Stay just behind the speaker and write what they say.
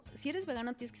si eres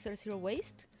vegano tienes que ser zero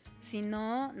waste, si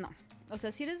no, no. O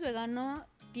sea, si eres vegano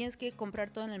tienes que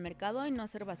comprar todo en el mercado y no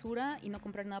hacer basura y no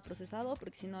comprar nada procesado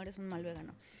porque si no eres un mal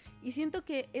vegano. Y siento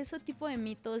que ese tipo de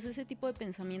mitos, ese tipo de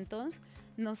pensamientos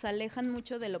nos alejan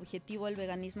mucho del objetivo del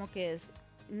veganismo, que es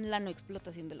la no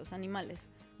explotación de los animales,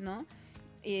 ¿no?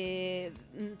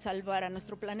 Salvar a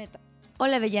nuestro planeta.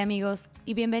 Hola bella amigos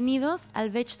y bienvenidos al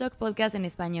Veg Talk Podcast en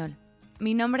español.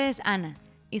 Mi nombre es Ana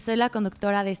y soy la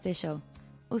conductora de este show.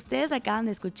 Ustedes acaban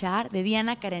de escuchar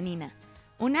de Karenina,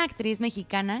 una actriz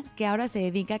mexicana que ahora se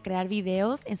dedica a crear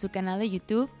videos en su canal de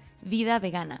YouTube Vida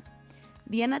Vegana.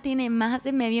 Diana tiene más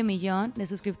de 500,000 de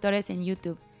suscriptores en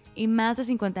YouTube y más de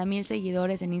 50,000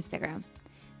 seguidores en Instagram.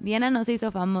 Diana no se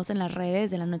hizo famosa en las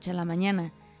redes de la noche a la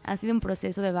mañana, ha sido un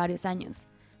proceso de varios años,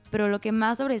 pero lo que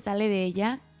más sobresale de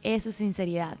ella es su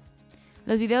sinceridad.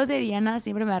 Los videos de Diana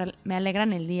siempre me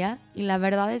alegran el día y la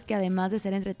verdad es que además de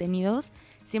ser entretenidos,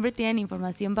 siempre tienen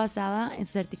información basada en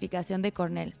su certificación de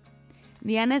Cornell.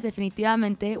 Diana es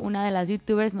definitivamente una de las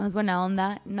youtubers más buena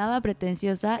onda, nada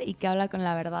pretenciosa y que habla con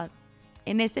la verdad.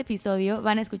 En este episodio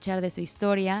van a escuchar de su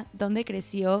historia, dónde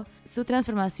creció, su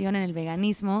transformación en el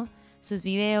veganismo, sus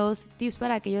videos, tips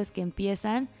para aquellos que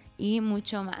empiezan y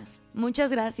mucho más.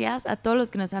 Muchas gracias a todos los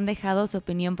que nos han dejado su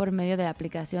opinión por medio de la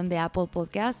aplicación de Apple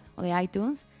Podcast o de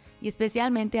iTunes y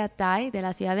especialmente a Tai de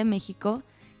la Ciudad de México,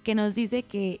 que nos dice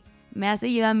que me ha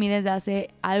seguido a mí desde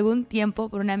hace algún tiempo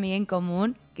por una amiga en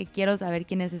común, que quiero saber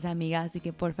quién es esa amiga, así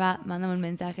que porfa, mándame un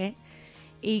mensaje,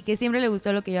 y que siempre le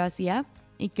gustó lo que yo hacía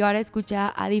y que ahora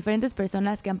escucha a diferentes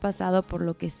personas que han pasado por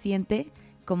lo que siente,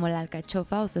 como la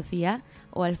Alcachofa o Sofía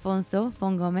o Alfonso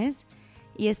Fon Gómez,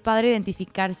 y es padre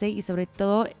identificarse y sobre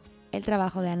todo el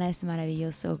trabajo de Ana es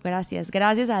maravilloso.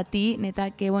 Gracias a ti,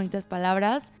 neta, qué bonitas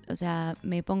palabras, o sea,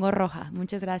 me pongo roja,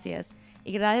 muchas gracias.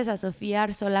 Y gracias a Sofía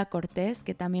Arzola Cortés,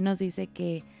 que también nos dice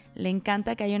que le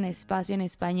encanta que haya un espacio en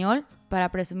español para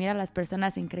presumir a las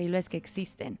personas increíbles que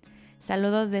existen.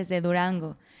 Saludos desde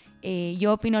Durango.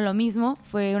 Yo opino lo mismo,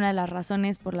 fue una de las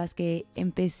razones por las que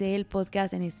empecé el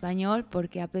podcast en español,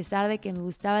 porque a pesar de que me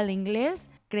gustaba el inglés,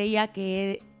 creía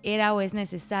que era o es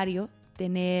necesario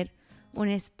tener un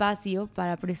espacio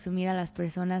para presumir a las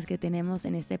personas que tenemos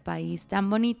en este país tan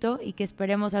bonito y que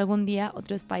esperemos algún día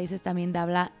otros países también de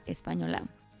habla española.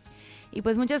 Y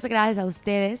pues muchas gracias a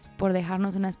ustedes por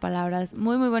dejarnos unas palabras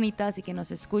muy muy bonitas y que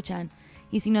nos escuchan.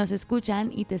 Y si nos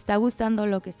escuchan y te está gustando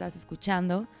lo que estás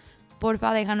escuchando,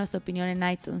 porfa déjanos tu opinión en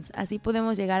iTunes. Así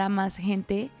podemos llegar a más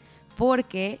gente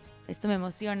porque, esto me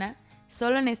emociona,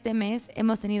 solo en este mes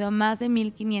hemos tenido más de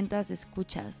 1,500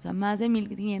 escuchas, o sea, más de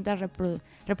 1,500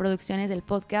 reproducciones del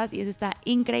podcast y eso está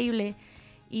increíble.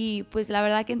 Y pues la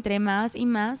verdad que entre más y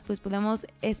más pues podemos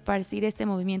esparcir este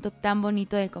movimiento tan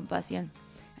bonito de compasión.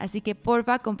 Así que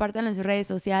porfa, compártanlo en sus redes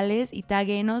sociales y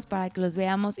taguenos para que los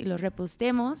veamos y los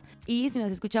repostemos. Y si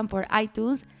nos escuchan por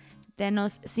iTunes,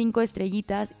 denos 5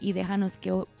 estrellitas y déjanos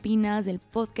qué opinas del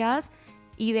podcast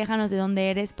y déjanos de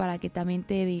dónde eres para que también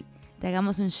te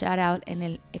hagamos un shout out en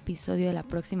el episodio de la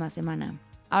próxima semana.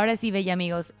 Ahora sí, bella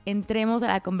amigos, entremos a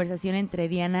la conversación entre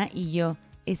Diana y yo.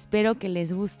 Espero que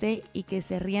les guste y que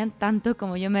se rían tanto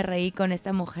como yo me reí con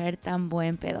esta mujer tan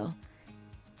buen pedo.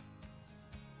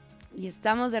 Y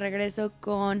estamos de regreso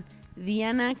con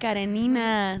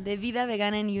Karenina de Vida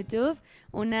Vegana en YouTube,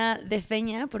 una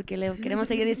defeña, porque le queremos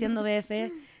seguir diciendo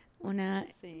BF, una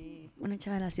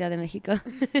chava de la Ciudad de México,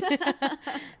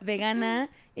 vegana,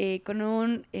 con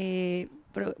un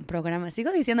programa,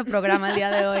 sigo diciendo programa el día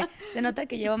de hoy, se nota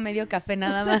que llevo medio café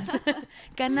nada más,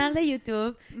 canal de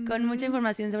YouTube con mucha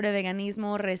información sobre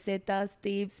veganismo, recetas,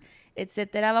 tips,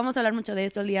 etcétera. Vamos a hablar mucho de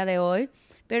esto el día de hoy,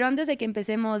 pero antes de que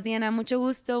empecemos, Diana, mucho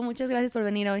gusto, muchas gracias por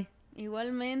venir hoy.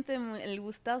 Igualmente, el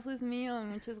gustazo es mío,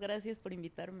 muchas gracias por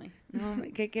invitarme. No,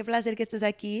 qué placer que estés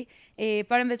aquí.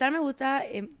 Para empezar me gusta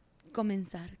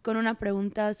comenzar con una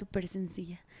pregunta súper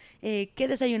sencilla. ¿Qué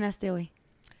desayunaste hoy?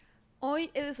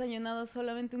 Hoy he desayunado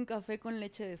solamente un café con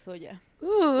leche de soya,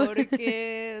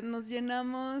 porque nos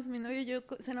llenamos, mi novio y yo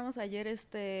cenamos ayer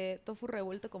tofu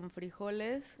revuelto con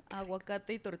frijoles,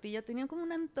 aguacate y tortilla. Tenía como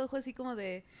un antojo así como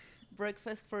de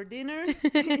breakfast for dinner.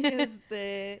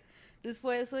 Entonces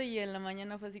fue eso y en la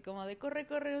mañana fue así como de corre,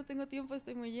 no tengo tiempo,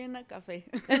 estoy muy llena, café.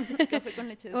 Café con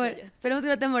leche de soya. Bueno, esperemos que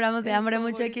no te moramos de hambre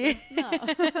mucho aquí. No.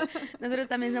 Nosotros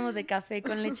también somos de café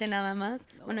con leche nada más.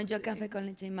 No, bueno, yo sí. Café con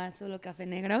leche y Matt, solo café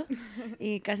negro.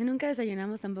 Y casi nunca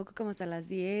desayunamos tampoco como hasta las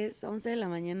 10, 11 de la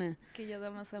mañana. Que ya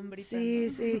da más hambrita, Sí,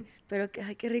 ¿no? sí, pero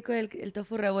ay, qué rico el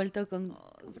tofu revuelto con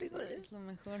frijoles. Sí, es lo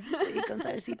mejor. Sí, con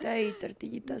salsita y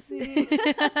tortillitas. Sí.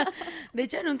 De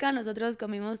hecho, nunca nosotros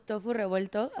comimos tofu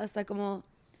revuelto hasta como 1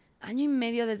 año y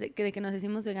medio desde que nos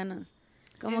hicimos veganos.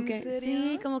 Como ¿En que, serio?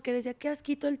 sí, como que decía, qué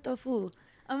asquito el tofu.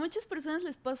 A muchas personas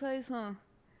les pasa eso.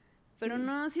 Pero Sí.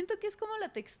 no, siento que es como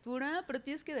la textura, pero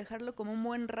tienes que dejarlo como un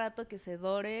buen rato que se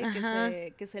dore, Ajá.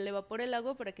 que se le evapore el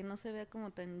agua para que no se vea como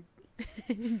tan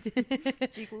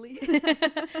jiggly,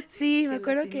 Sí, me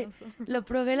acuerdo que gelatinoso. lo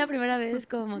probé la primera vez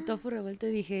como tofu revuelto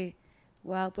y dije,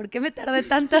 wow, ¿por qué me tardé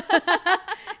tanto?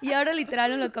 Y ahora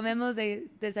literal lo comemos de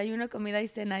desayuno, comida y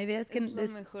cena. Ideas que Es lo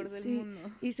mejor del sí,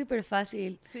 mundo. y súper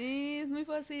fácil. Sí, es muy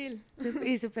fácil.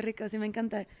 Y súper rico, sí, me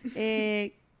encanta.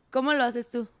 ¿Cómo lo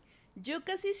haces tú? Yo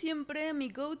casi siempre, mi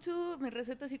go-to, mi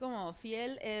receta así como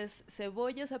fiel es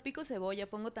cebolla, o sea, pico cebolla,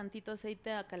 pongo tantito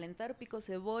aceite a calentar, pico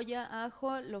cebolla,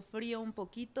 ajo, lo frío un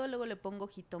poquito, luego le pongo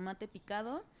jitomate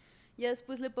picado, y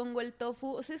después le pongo el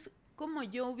tofu, o sea, es como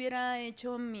yo hubiera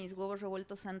hecho mis huevos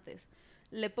revueltos antes.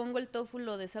 Le pongo el tofu,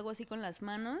 lo deshago así con las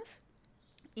manos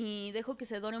y dejo que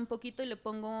se dore un poquito y le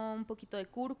pongo un poquito de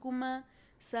cúrcuma,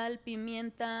 sal,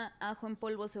 pimienta, ajo en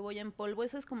polvo, cebolla en polvo.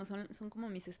 Esas como son como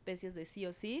mis especias de sí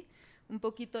o sí. Un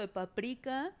poquito de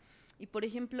paprika. Y por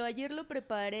ejemplo, ayer lo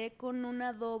preparé con un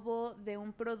adobo de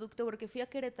un producto, porque fui a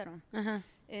Querétaro. Ajá.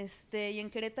 Y en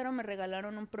Querétaro me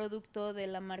regalaron un producto de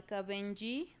la marca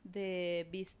Benji, de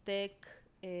bistec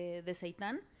de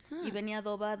seitán. Y venía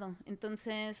adobado.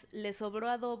 Entonces le sobró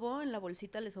adobo, en la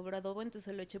bolsita le sobró adobo,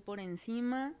 entonces lo eché por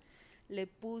encima. Le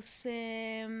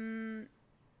puse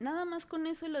nada más con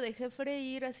eso y lo dejé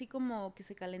freír así como que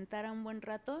se calentara un buen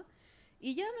rato.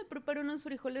 Y ya me preparé unos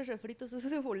frijoles refritos, eso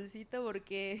de bolsita,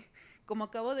 porque como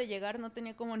acabo de llegar no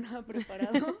tenía como nada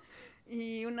preparado.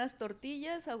 Y unas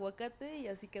tortillas, aguacate y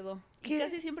así quedó. ¿Qué? Y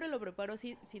casi siempre lo preparo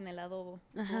así, sin el adobo,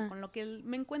 como con lo que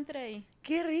me encuentre ahí.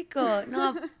 ¡Qué rico!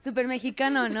 No, súper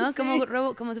mexicano, ¿no? Sí.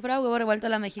 Como si fuera huevo revuelto a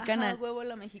la mexicana. Ajá, huevo a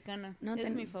la mexicana. No,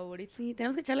 es mi favorito. Sí,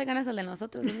 tenemos que echarle ganas al de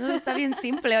nosotros. Entonces está bien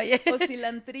simple, oye. O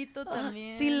cilantrito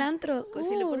también. Cilantro.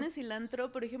 Si le pones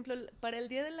cilantro, por ejemplo, para el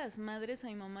Día de las Madres a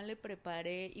mi mamá le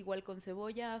preparé igual con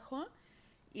cebolla, ajo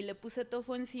y le puse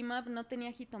tofu encima, no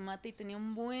tenía jitomate y tenía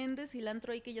un buen de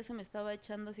cilantro ahí que ya se me estaba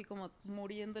echando así como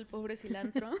muriendo el pobre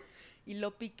cilantro y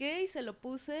lo piqué y se lo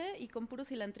puse y con puro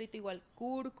cilantrito igual,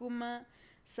 cúrcuma,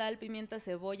 sal, pimienta,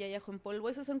 cebolla y ajo en polvo.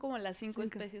 Esas son como las 5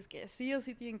 especies que sí o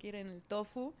sí tienen que ir en el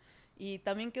tofu y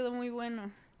también quedó muy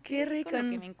bueno. Qué rico. Con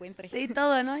lo que me encuentre. Sí,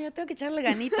 todo, ¿no? Yo tengo que echarle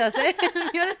ganitas, ¿eh?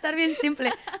 El mío debe estar bien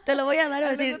simple. Te lo voy a dar a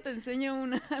decir. Luego te enseño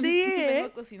una. Sí, Vengo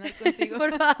a cocinar contigo.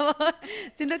 Por favor.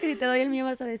 Siento que si te doy el mío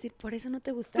vas a decir, por eso no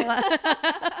te gustaba.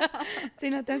 Sí,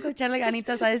 no tengo que echarle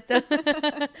ganitas a esto.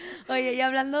 Oye, y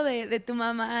hablando de tu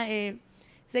mamá,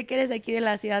 sé que eres aquí de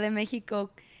la Ciudad de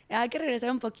México. Hay que regresar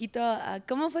un poquito a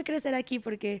cómo fue crecer aquí,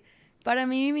 porque para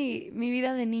mí mi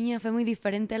vida de niña fue muy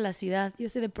diferente a la ciudad. Yo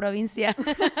soy de provincia.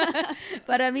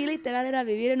 Para mí literal era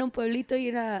vivir en un pueblito,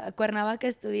 ir a Cuernavaca a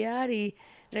estudiar y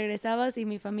regresabas y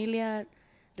mi familia,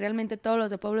 realmente todos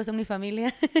los de pueblo son mi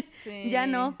familia. Sí. Ya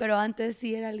no, pero antes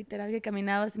sí era literal que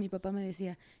caminabas y mi papá me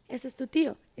decía, ese es tu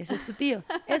tío, ese es tu tío,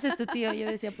 ese es tu tío. Y yo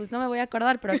decía, pues no me voy a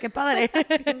acordar, pero qué padre.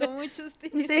 Tengo muchos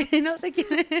tíos. Sí, no sé quién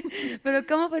es. Pero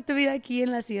 ¿cómo fue tu vida aquí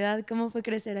en la ciudad? ¿Cómo fue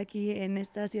crecer aquí en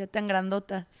esta ciudad tan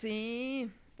grandota? Sí,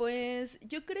 pues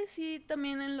yo crecí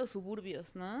también en los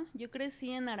suburbios, ¿no? Yo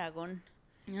crecí en Aragón.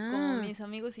 Como mis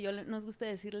amigos y yo nos gusta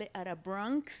decirle Ara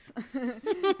Bronx,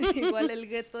 igual el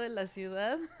gueto de la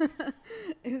ciudad,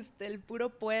 el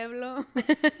puro pueblo.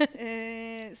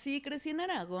 Sí, crecí en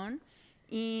Aragón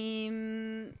y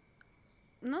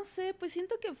no sé, pues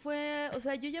siento que fue, o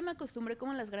sea, yo ya me acostumbré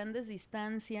como a las grandes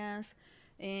distancias,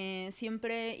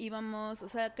 siempre íbamos, o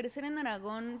sea, crecer en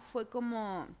Aragón fue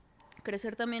como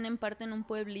crecer también en parte en un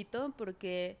pueblito,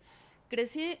 porque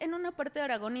crecí en una parte de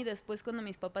Aragón y después cuando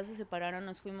mis papás se separaron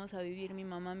nos fuimos a vivir mi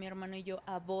mamá, mi hermano y yo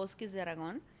a Bosques de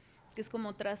Aragón, que es como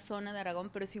otra zona de Aragón,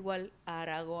 pero es igual a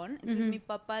Aragón. Entonces mi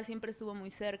papá siempre estuvo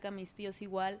muy cerca, mis tíos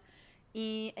igual.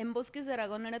 Y en Bosques de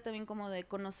Aragón era también como de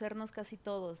conocernos casi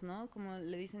todos, ¿no? Como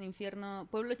le dicen infierno,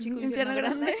 pueblo chico, infierno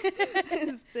grande.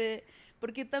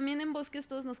 Porque también en Bosques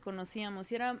todos nos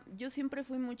conocíamos. Y yo siempre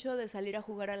fui mucho de salir a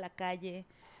jugar a la calle.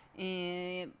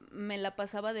 Me la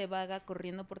pasaba de vaga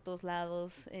corriendo por todos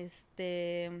lados.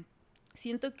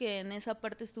 Siento que en esa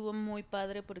parte estuvo muy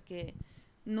padre porque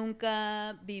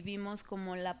nunca vivimos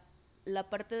como la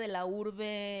parte de la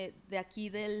urbe de aquí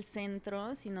del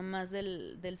centro, sino más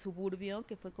del suburbio,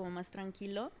 que fue como más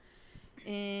tranquilo.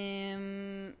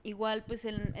 Igual pues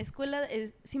en escuela,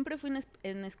 siempre fui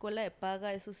en escuela de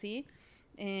paga, eso sí.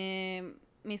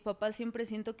 Mis papás siempre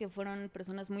siento que fueron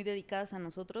personas muy dedicadas a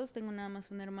nosotros. Tengo nada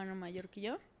más un hermano mayor que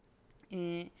yo.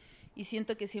 Y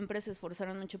siento que siempre se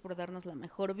esforzaron mucho por darnos la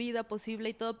mejor vida posible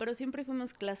y todo, pero siempre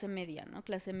fuimos clase media, ¿no?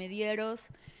 Clase medieros.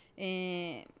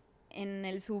 en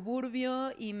el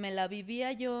suburbio y me la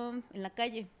vivía yo en la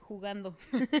calle jugando.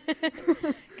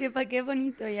 Qué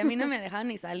bonito. Y a mí no me dejaban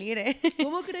ni salir, ¿eh?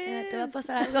 ¿Cómo crees? Te va a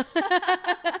pasar algo.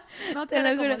 No, te lo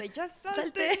como juro. de ya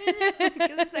salte.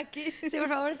 ¿Qué haces aquí? Sí, por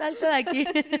favor, salta de aquí.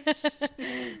 Sí.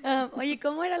 Oye,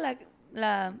 ¿cómo era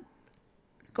la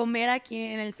comer aquí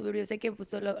en el suburbio? Sé que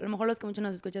pues, a lo mejor los que muchos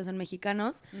nos escuchan son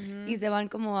mexicanos y se van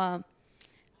como a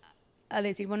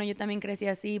decir, bueno, yo también crecí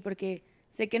así porque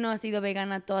sé que no has sido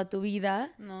vegana toda tu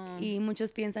vida. No. Y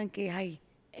muchos piensan que, ay,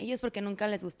 ellos porque nunca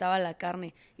les gustaba la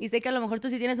carne. Y sé que a lo mejor tú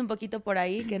sí tienes un poquito por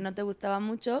ahí que no te gustaba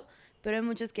mucho, pero hay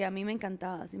muchos que a mí me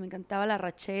encantaba. Sí, me encantaba la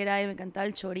rachera y me encantaba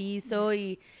el chorizo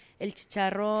y el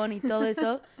chicharrón y todo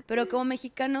eso. Pero como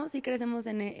mexicanos sí crecemos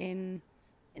en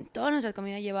toda nuestra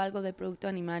comida lleva algo de producto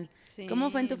animal. Sí. ¿Cómo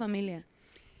fue en tu familia?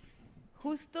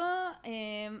 Justo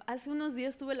hace unos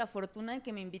días tuve la fortuna de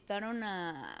que me invitaron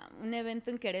a un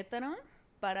evento en Querétaro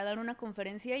para dar una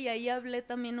conferencia y ahí hablé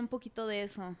también un poquito de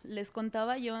eso. Les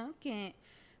contaba yo que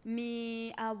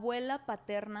mi abuela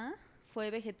paterna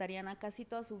fue vegetariana casi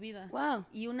toda su vida. Wow.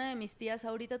 Y una de mis tías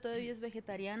ahorita todavía es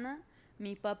vegetariana.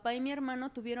 Mi papá y mi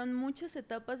hermano tuvieron muchas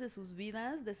etapas de sus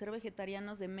vidas de ser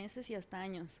vegetarianos de meses y hasta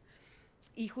años.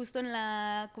 Y justo en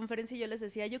la conferencia yo les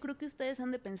decía, yo creo que ustedes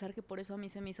han de pensar que por eso a mí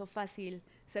se me hizo fácil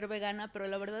ser vegana, pero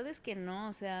la verdad es que no,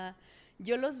 o sea,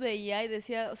 yo los veía y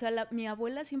decía, o sea, mi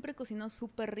abuela siempre cocinó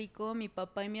súper rico, mi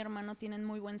papá y mi hermano tienen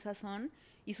muy buen sazón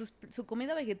y su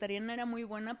comida vegetariana era muy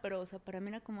buena, pero, o sea, para mí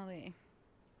era como de...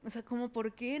 O sea, como,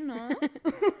 ¿por qué, no?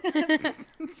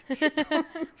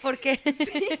 ¿Por qué?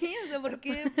 Sí, o sea, ¿por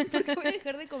qué voy a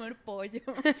dejar de comer pollo,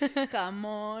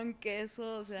 jamón,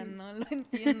 queso? O sea, no lo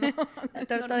entiendo. La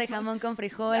torta de jamón con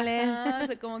frijoles. Ajá, o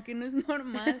sea, como que no es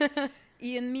normal.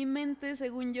 Y en mi mente,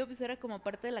 según yo, pues era como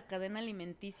parte de la cadena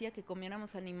alimenticia que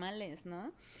comiéramos animales,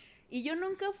 ¿no? Y yo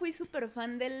nunca fui súper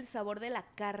fan del sabor de la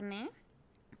carne,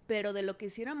 pero de lo que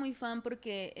sí era muy fan,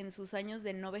 porque en sus años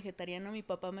de no vegetariano mi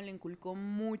papá me lo inculcó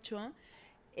mucho,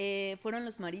 fueron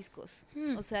los mariscos.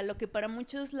 O sea, lo que para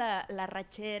muchos la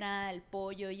rachera, el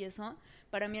pollo y eso,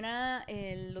 para mí era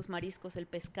los mariscos, el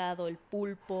pescado, el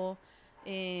pulpo.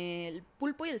 El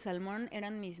pulpo y el salmón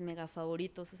eran mis mega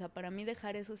favoritos. O sea, para mí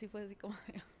dejar eso sí fue así como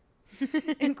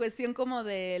en cuestión como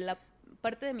de la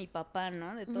parte de mi papá,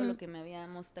 ¿no? De todo lo que me había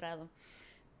mostrado.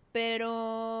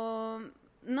 Pero...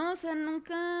 No, o sea,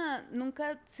 nunca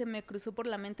se me cruzó por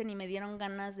la mente ni me dieron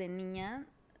ganas de niña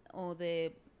o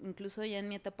de, incluso ya en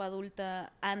mi etapa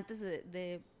adulta, antes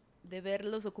de ver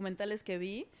los documentales que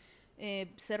vi,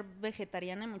 ser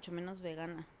vegetariana y mucho menos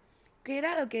vegana. ¿Qué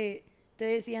era lo que te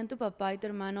decían tu papá y tu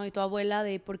hermano y tu abuela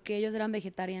de por qué ellos eran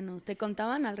vegetarianos? ¿Te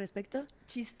contaban al respecto?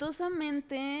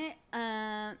 Chistosamente,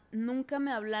 nunca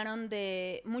me hablaron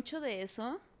mucho de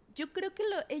eso. Yo creo que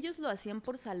ellos lo hacían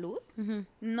por salud.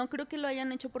 No creo que lo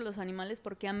hayan hecho por los animales,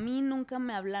 porque a mí nunca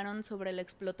me hablaron sobre la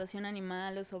explotación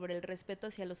animal o sobre el respeto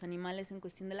hacia los animales en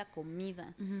cuestión de la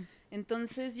comida.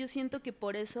 Entonces yo siento que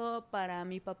por eso para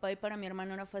mi papá y para mi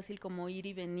hermano era fácil como ir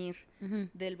y venir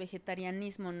del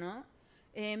vegetarianismo, ¿no?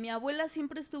 Mi abuela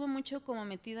siempre estuvo mucho como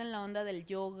metida en la onda del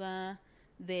yoga,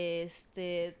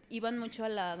 iban mucho a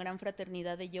la gran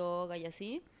fraternidad de yoga y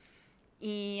así.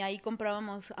 Y ahí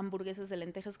comprábamos hamburguesas de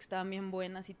lentejas que estaban bien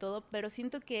buenas y todo, pero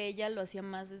siento que ella lo hacía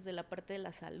más desde la parte de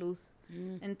la salud.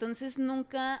 Entonces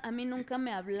a mí nunca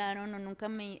me hablaron o nunca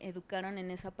me educaron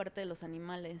en esa parte de los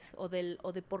animales o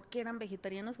de por qué eran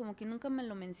vegetarianos, como que nunca me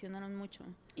lo mencionaron mucho.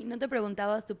 ¿Y no te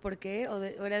preguntabas tú por qué? ¿O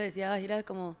era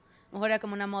como... Mejor era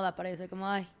como una moda para eso, como,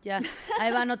 ay, ya,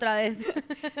 ahí van otra vez?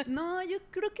 No, yo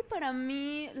creo que para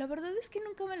mí, la verdad es que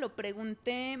nunca me lo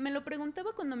pregunté. Me lo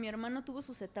preguntaba cuando mi hermano tuvo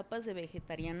sus etapas de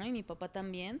vegetariano y mi papá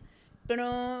también.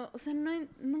 Pero, o sea,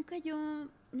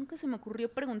 nunca se me ocurrió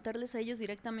preguntarles a ellos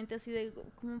directamente así de,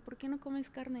 como, ¿por qué no comes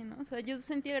carne, no? O sea, yo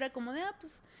sentía era como de,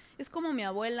 pues, es como mi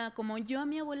abuela. Como yo a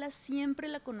mi abuela siempre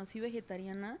la conocí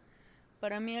vegetariana,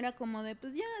 para mí era como de,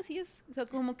 pues ya, así es. O sea,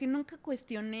 como que nunca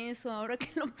cuestioné eso, ahora que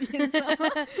lo pienso.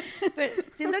 Pero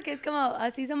siento que es como,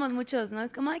 así somos muchos, ¿no?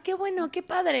 Es como, ay, qué bueno, qué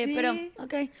padre. Sí. Pero,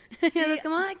 ok. Sí. Es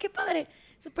como, ay, qué padre,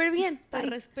 súper bien. Te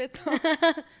respeto.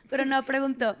 Pero no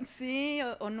pregunto. Sí,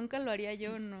 o nunca lo haría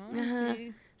yo, ¿no? Ajá.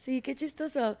 Sí, qué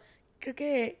chistoso. Creo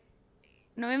que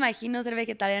no me imagino ser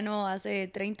vegetariano hace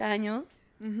 30 años.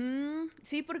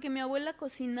 Sí, porque mi abuela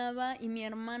cocinaba y mi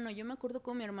hermano, yo me acuerdo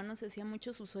cómo mi hermano se hacía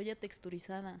mucho su soya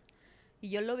texturizada y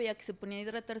yo lo veía que se ponía a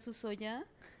hidratar su soya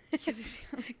y yo decía,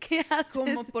 ¿qué haces?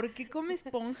 Como, ¿por qué come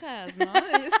esponjas, no?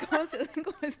 Ellos como se hacen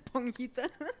como esponjitas.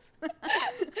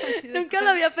 Así Nunca lo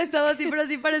había pensado así, pero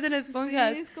sí parecen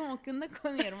esponjas. Sí, es como, ¿qué onda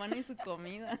con mi hermano y su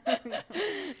comida?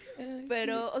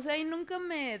 Pero, o sea, y nunca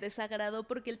me desagradó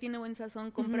porque él tiene buen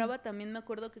sazón. Compraba también, me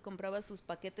acuerdo que compraba sus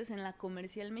paquetes en la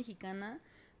Comercial Mexicana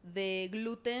de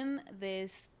gluten,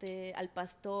 al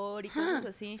pastor y cosas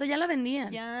así. O sea, ya la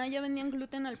vendían. Ya vendían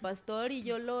gluten al pastor y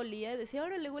yo lo olía y decía,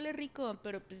 ahora le huele rico,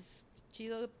 pero pues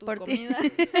chido tu por comida.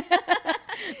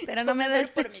 Pero no me des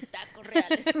por mi taco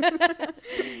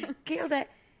real. ¿Qué? O sea,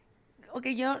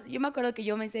 yo me acuerdo que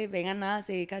yo me hice vegana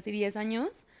hace casi 10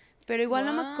 años, pero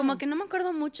igual como que no me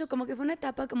acuerdo mucho, como que fue una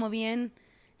etapa como bien,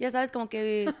 ya sabes, como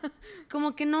que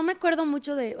no me acuerdo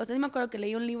mucho o sea, sí me acuerdo que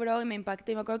leí un libro y me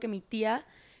impactó y me acuerdo que mi tía,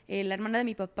 la hermana de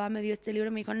mi papá, me dio este libro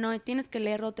y me dijo, no, tienes que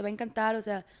leerlo, te va a encantar, o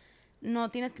sea,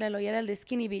 no, tienes que leerlo, y era el de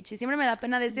Skinny Bitch, y siempre me da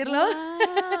pena decirlo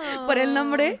por el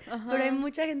nombre, pero hay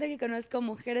mucha gente que conozco,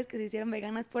 mujeres que se hicieron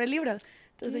veganas por el libro,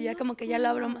 entonces ya como que ya lo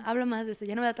hablo más de eso,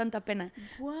 ya no me da tanta pena.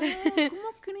 Wow, ¿cómo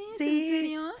crees? Sí, ¿en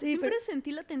serio? Sí, siempre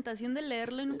sentí la tentación de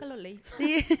leerlo y nunca lo leí.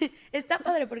 Sí, está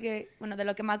padre porque, bueno, de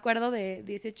lo que me acuerdo de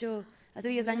 18, hace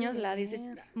 10 años,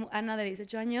 Ana de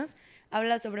 18 años,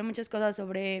 habla sobre muchas cosas,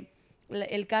 sobre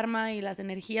el karma y las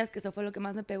energías, que eso fue lo que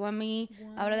más me pegó a mí.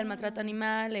 Wow. Habla del maltrato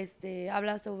animal,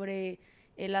 habla sobre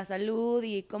la salud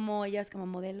y cómo ellas como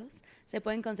modelos se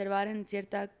pueden conservar en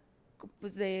cierta,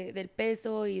 pues, del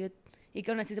peso y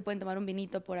que aún así se pueden tomar un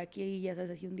vinito por aquí y ya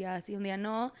sabes, así un día sí, un día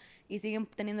no, y siguen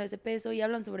teniendo ese peso y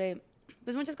hablan sobre,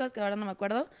 pues, muchas cosas que ahora no me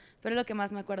acuerdo, pero es lo que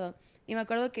más me acuerdo. Y me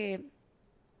acuerdo que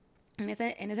en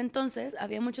ese entonces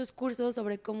había muchos cursos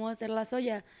sobre cómo hacer la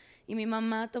soya. Y mi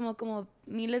mamá tomó como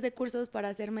miles de cursos para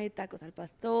hacerme tacos al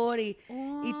pastor y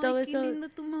todo eso. ¡Qué linda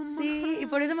tu mamá! Sí, y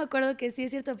por eso me acuerdo que sí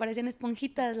es cierto, parecían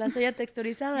esponjitas, la soya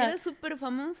texturizada. Y era súper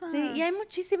famosa. Sí, y hay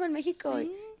muchísimo en México,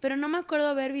 sí. Pero no me acuerdo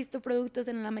haber visto productos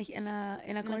en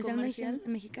la comercial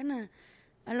mexicana.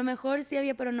 A lo mejor sí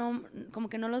había, pero no, como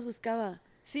que no los buscaba.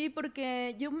 Sí,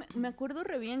 porque yo me acuerdo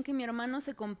re bien que mi hermano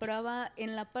se compraba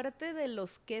en la parte de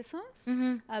los quesos,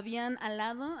 habían al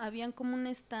lado, habían como un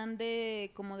stand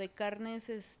como de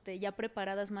carnes ya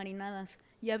preparadas, marinadas,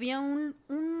 y había un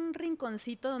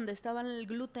rinconcito donde estaba el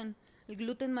gluten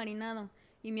marinado,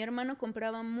 y mi hermano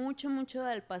compraba mucho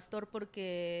al pastor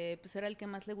porque pues era el que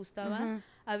más le gustaba.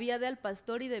 Había de al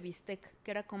pastor y de bistec,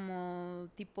 que era como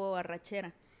tipo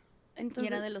arrachera. Entonces, y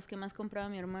era de los que más compraba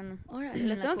mi hermano. Ahora,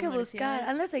 los tengo que buscar.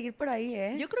 Anda a seguir por ahí,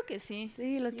 ¿eh? Yo creo que sí.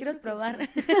 Sí, los quiero probar.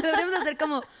 Sí. Deberíamos hacer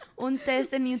como un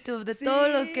test en YouTube de todos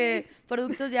los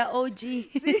productos ya OG.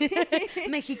 Sí.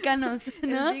 Mexicanos,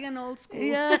 ¿no? El vegan old school.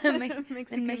 Yeah,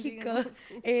 en México.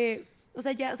 O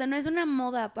sea, no es una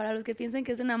moda. Para los que piensen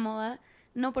que es una moda,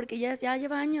 no, porque ya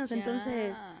lleva años. Ya.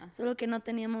 Entonces, solo que no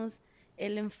teníamos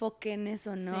el enfoque en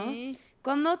eso, ¿no? Sí.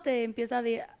 ¿Cuándo te empieza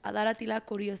a dar a ti la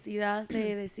curiosidad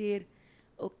de decir,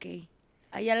 ok,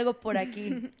 hay algo por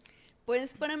aquí?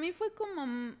 Pues para mí fue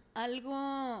como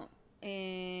algo,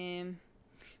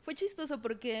 fue chistoso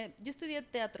porque yo estudié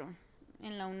teatro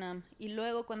en la UNAM y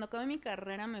luego cuando acabé mi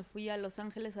carrera me fui a Los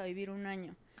Ángeles a vivir un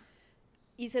año.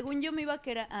 Y según yo me iba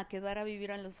a quedar a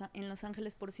vivir en Los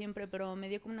Ángeles por siempre, pero me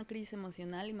dio como una crisis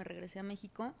emocional y me regresé a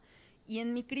México. Y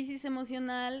en mi crisis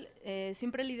emocional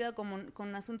siempre he lidiado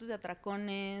con asuntos de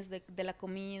atracones, de la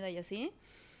comida y así.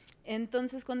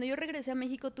 Entonces, cuando yo regresé a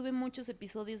México tuve muchos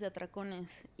episodios de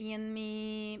atracones. Y en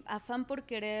mi afán por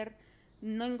querer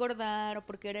no engordar o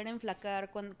por querer enflacar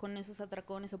con esos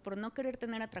atracones o por no querer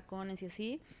tener atracones y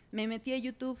así, me metí a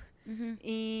YouTube.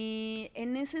 Y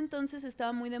en ese entonces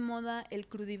estaba muy de moda el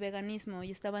crudiveganismo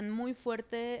y estaban muy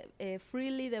fuerte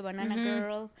Freely de Banana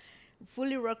Girl,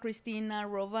 Fully Raw Cristina,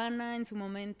 Rovana en su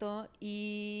momento,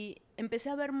 y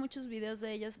empecé a ver muchos videos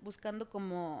de ellas buscando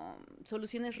como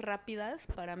soluciones rápidas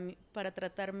para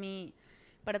tratar mi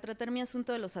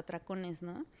asunto de los atracones,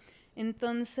 ¿no?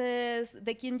 Entonces,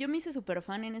 de quien yo me hice súper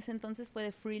fan en ese entonces fue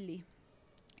de Freely.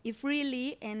 Y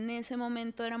Freely en ese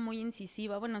momento era muy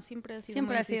incisiva, bueno, siempre ha sido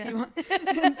muy incisiva.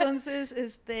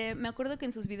 Entonces, me acuerdo que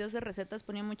en sus videos de recetas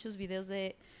ponía muchos videos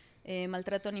de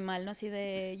maltrato animal, ¿no? Así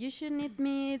de, you shouldn't eat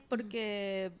meat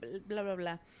porque bla, bla,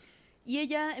 bla. Y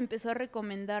ella empezó a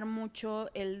recomendar mucho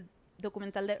el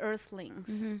documental de Earthlings.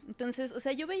 Entonces, o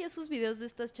sea, yo veía sus videos de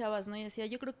estas chavas, ¿no? Y decía,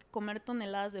 yo creo que comer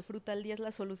toneladas de fruta al día es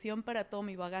la solución para todo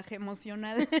mi bagaje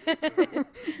emocional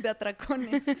de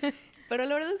atracones. Pero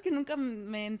la verdad es que nunca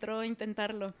me entró a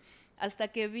intentarlo. Hasta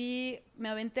que me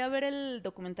aventé a ver el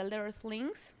documental de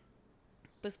Earthlings,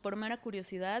 pues por mera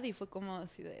curiosidad, y fue como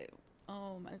así de,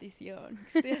 oh, maldición,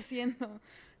 ¿qué estoy haciendo?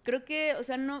 Creo que, o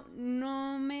sea,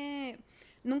 nunca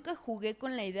jugué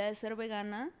con la idea de ser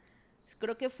vegana.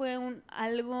 Creo que fue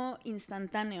algo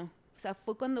instantáneo. O sea,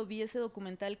 fue cuando vi ese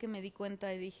documental que me di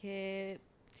cuenta y dije,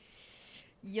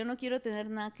 yo no quiero tener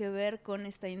nada que ver con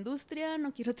esta industria,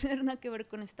 no quiero tener nada que ver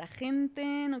con esta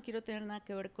gente, no quiero tener nada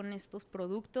que ver con estos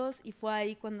productos. Y fue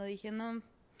ahí cuando dije, no,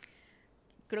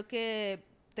 creo que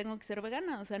tengo que ser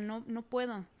vegana, o sea, no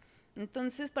puedo.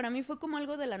 Entonces, para mí fue como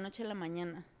algo de la noche a la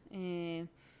mañana.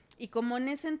 Y como en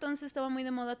ese entonces estaba muy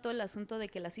de moda todo el asunto de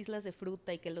que las islas de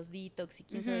fruta y que los detox y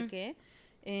quién sabe qué,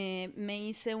 me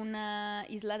hice una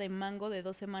isla de mango de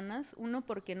 2 semanas. Uno,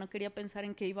 porque no quería pensar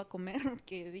en qué iba a comer,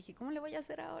 porque dije, ¿cómo le voy a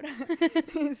hacer ahora?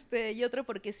 Y otro,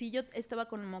 porque sí, yo estaba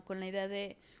como con la idea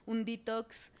de un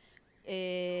detox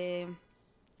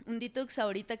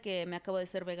ahorita que me acabo de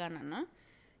ser vegana, ¿no?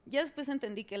 Ya después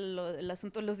entendí que el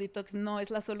asunto de los detox no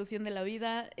es la solución de la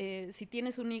vida. Si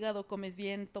tienes un hígado, comes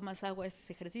bien, tomas agua,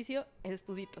 haces ejercicio, es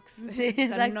tu detox. Sí, o sea,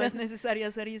 exacto. no es necesario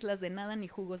hacer islas de nada ni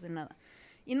jugos de nada.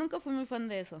 Y nunca fui muy fan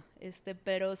de eso.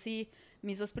 Pero sí,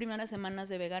 mis 2 primeras semanas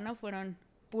de vegana fueron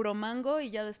puro mango y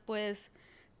ya después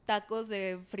tacos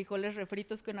de frijoles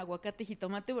refritos con aguacate y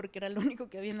jitomate porque era lo único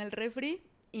que había en el refri.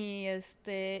 Y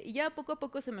ya poco a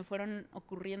poco se me fueron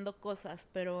ocurriendo cosas,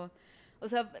 pero... O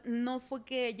sea, no fue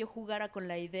que yo jugara con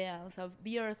la idea. O sea,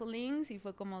 vi Earthlings y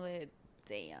fue como de,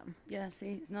 damn. Ya,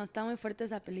 sí. No, está muy fuerte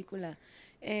esa película.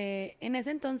 ¿En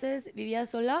ese entonces vivías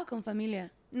sola o con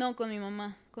familia? No, con mi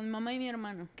mamá y mi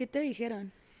hermano. ¿Qué te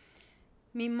dijeron?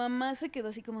 Mi mamá se quedó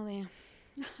así como de...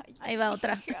 Ay, ahí va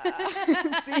otra.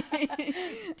 Sí.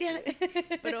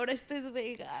 Pero ahora es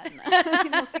vegana.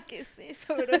 No sé qué es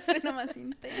eso, pero suena más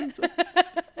intenso.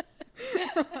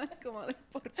 Como de,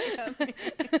 ¿por qué a mí?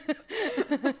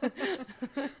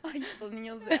 Ay, estos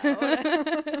niños de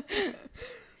ahora.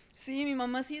 Sí, mi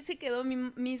mamá sí se quedó.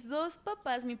 Mis 2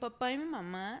 papás, mi papá y mi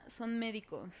mamá, son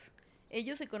médicos.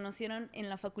 Ellos se conocieron en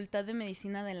la Facultad de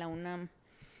Medicina de la UNAM.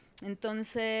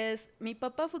 Entonces, mi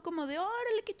papá fue como de,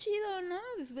 órale, qué chido, ¿no?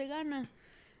 Es vegana.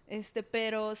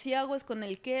 Pero sí hago es con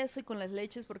el queso y con las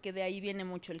leches porque de ahí viene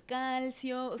mucho el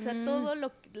calcio. O sea, todo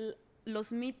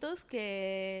los mitos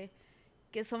que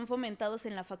son fomentados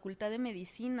en la Facultad de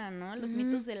Medicina, ¿no? Los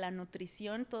mitos de la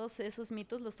nutrición, todos esos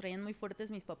mitos los traían muy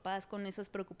fuertes mis papás con esas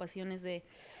preocupaciones de,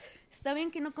 está bien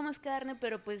que no comas carne,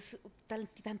 pero pues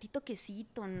tantito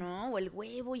quesito, ¿no? O el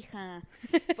huevo, hija,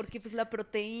 porque pues la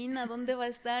proteína, ¿dónde va a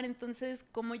estar? Entonces,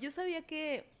 como yo sabía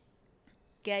que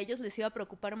a ellos les iba a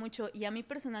preocupar mucho y a mí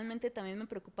personalmente también me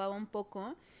preocupaba un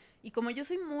poco. Y como yo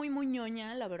soy muy, muy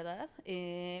ñoña, la verdad,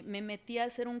 me metí a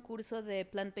hacer un curso de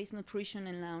Plant-Based Nutrition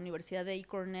en la Universidad de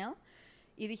Cornell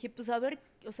y dije, pues a ver,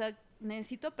 o sea,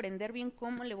 necesito aprender bien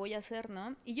cómo le voy a hacer,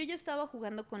 ¿no? Y yo ya estaba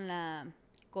jugando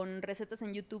con recetas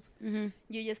en YouTube.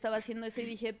 Yo ya estaba haciendo eso y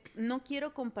dije, no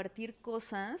quiero compartir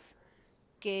cosas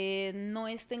que no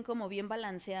estén como bien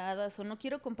balanceadas o no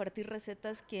quiero compartir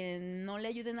recetas que no le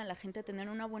ayuden a la gente a tener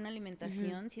una buena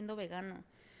alimentación siendo vegano.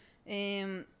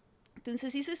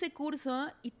 Entonces hice ese curso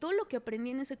y todo lo que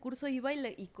aprendí en ese curso iba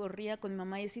y corría con mi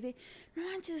mamá y así de, no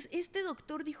manches, este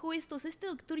doctor dijo esto, o sea, este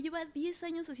doctor lleva 10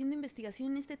 años haciendo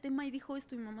investigación en este tema y dijo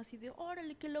esto, y mi mamá así de,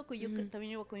 órale, qué loco, y yo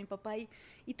también iba con mi papá y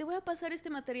te voy a pasar este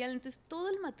material. Entonces todo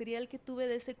el material que tuve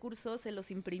de ese curso se los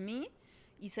imprimí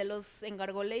y se los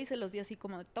engargolé y se los di así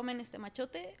como, tomen este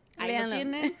machote, ahí lo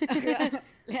tienen,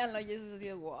 léanlo, y eso así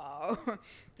de, wow.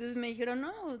 Entonces me dijeron,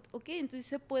 no, ok, entonces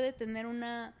se puede tener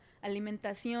una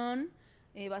alimentación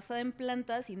basada en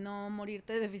plantas y no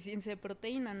morirte de deficiencia de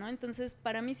proteína, ¿no? Entonces,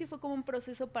 para mí sí fue como un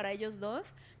proceso para ellos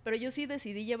dos, pero yo sí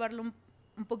decidí llevarlo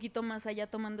un poquito más allá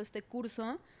tomando este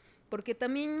curso, porque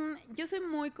también yo soy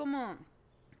muy como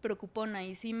preocupona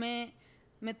y sí me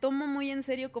tomo muy en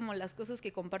serio como las cosas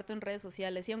que comparto en redes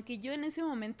sociales. Y aunque yo en ese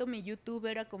momento mi YouTube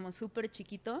era como súper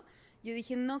chiquito, yo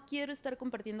dije, no quiero estar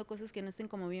compartiendo cosas que no estén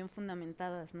como bien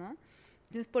fundamentadas, ¿no?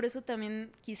 Entonces, por eso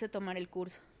también quise tomar el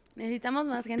curso. Necesitamos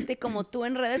más gente como tú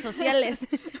en redes sociales,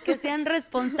 que sean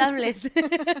responsables.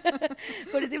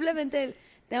 Porque simplemente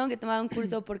tengo que tomar un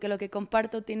curso porque lo que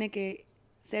comparto tiene que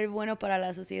ser bueno para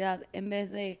la sociedad, en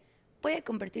vez de, voy a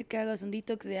compartir que hagas un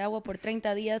detox de agua por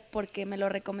 30 días porque me lo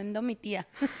recomendó mi tía.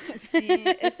 Sí,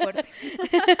 es fuerte.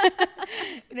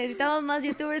 Necesitamos más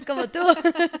youtubers como tú,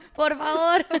 por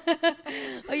favor.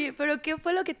 Oye, pero ¿qué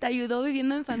fue lo que te ayudó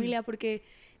viviendo en familia? Porque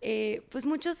pues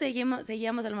muchos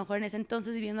seguíamos a lo mejor en ese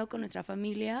entonces viviendo con nuestra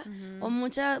familia, o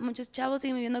muchos chavos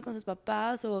siguen viviendo con sus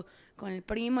papás o con el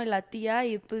primo y la tía,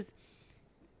 y pues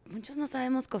muchos no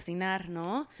sabemos cocinar,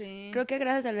 ¿no? Sí. Creo que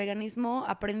gracias al veganismo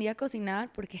aprendí a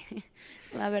cocinar porque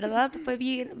la verdad fue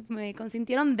bien, me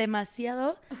consintieron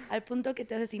demasiado al punto que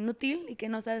te haces inútil y que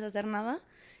no sabes hacer nada.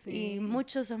 Sí. Y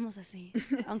muchos somos así,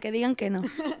 aunque digan que no.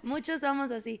 Muchos somos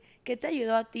así. ¿Qué te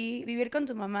ayudó a ti vivir con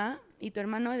tu mamá y tu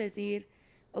hermano y decir,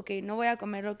 ok, no voy a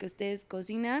comer lo que ustedes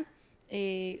cocinan?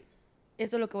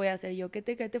 eso es lo que voy a hacer yo. ¿Qué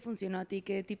te funcionó a ti?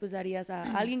 ¿Qué tipos darías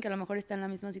a alguien que a lo mejor está en la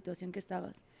misma situación que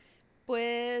estabas?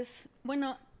 Pues,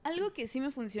 bueno, algo que sí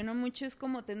me funcionó mucho es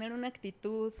como tener una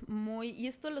actitud y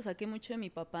esto lo saqué mucho de mi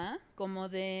papá, como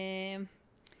de...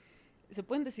 ¿Se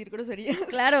pueden decir groserías?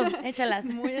 Claro, échalas.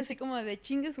 Muy así como de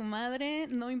chingue su madre,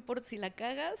 no importa si la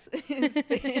cagas,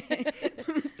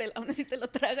 aún así te lo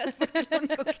tragas porque es lo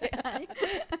único que hay.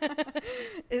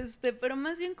 Pero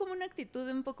más bien como una actitud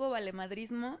de un poco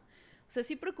valemadrismo. O sea,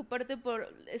 sí preocuparte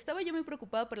estaba yo muy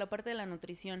preocupada por la parte de la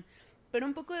nutrición, pero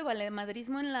un poco de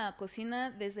valemadrismo en la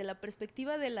cocina desde la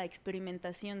perspectiva de la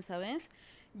experimentación, ¿sabes?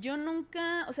 Yo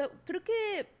nunca, o sea, creo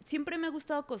que siempre me ha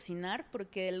gustado cocinar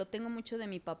porque lo tengo mucho de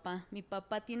mi papá. Mi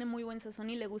papá tiene muy buen sazón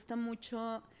y le gusta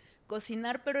mucho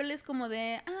cocinar, pero él es como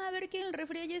de, a ver, ¿qué en el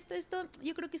refri hay esto?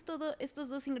 Yo creo que estos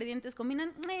dos ingredientes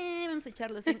combinan, vamos a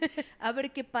echarlos, a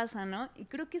ver qué pasa, ¿no? Y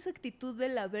creo que esa actitud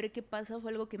del a ver qué pasa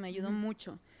fue algo que me ayudó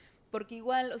mucho. Porque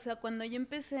igual, o sea, cuando yo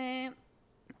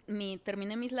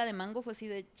terminé mi isla de mango, fue así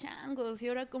de changos, ¿y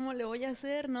ahora cómo le voy a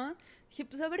hacer, no? Dije,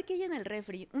 pues a ver qué hay en el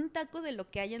refri, un taco de lo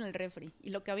que hay en el refri, y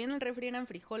lo que había en el refri eran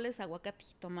frijoles, aguacate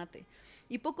y tomate,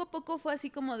 y poco a poco fue así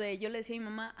como yo le decía a mi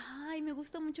mamá, ay, me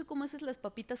gusta mucho cómo haces las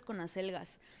papitas con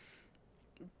acelgas,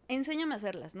 enséñame a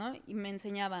hacerlas, ¿no? Y me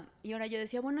enseñaba, y ahora yo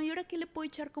decía, bueno, ¿y ahora qué le puedo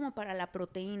echar como para la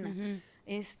proteína? Uh-huh.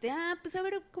 Pues a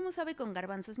ver cómo sabe con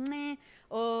garbanzos,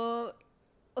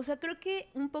 o sea, creo que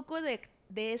un poco de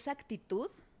esa actitud,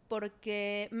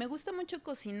 porque me gusta mucho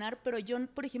cocinar, pero yo,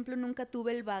 por ejemplo, nunca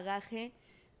tuve el bagaje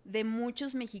de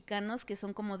muchos mexicanos que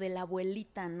son como de la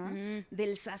abuelita, ¿no?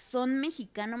 Del sazón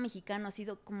mexicano, ha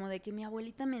sido como de que mi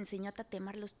abuelita me enseñó a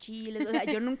tatemar los chiles, o sea,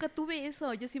 yo nunca tuve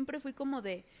eso, yo siempre fui como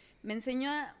de, me enseñé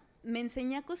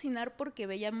a cocinar porque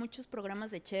veía muchos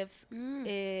programas de chefs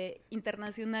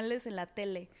internacionales en la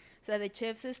tele. O sea, de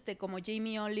chefs como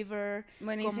Jamie Oliver,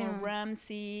 buenísimo, como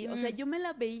Ramsay. O sea, yo me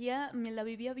la vivía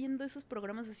viendo esos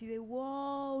programas así de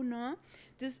wow, ¿no?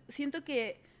 Entonces, siento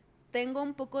que tengo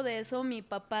un poco de eso, mi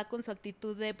papá con su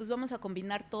actitud de pues vamos a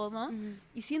combinar todo.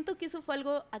 Y siento que eso fue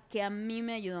algo que a mí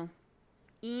me ayudó.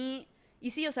 Y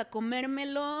sí, o sea,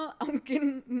 comérmelo,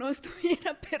 aunque no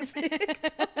estuviera perfecto.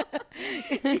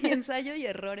 Y ensayo y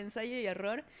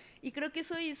error. Y creo que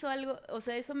eso hizo algo, o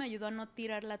sea, eso me ayudó a no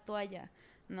tirar la toalla,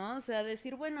 ¿no? O sea,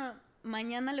 decir, bueno,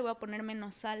 mañana le voy a poner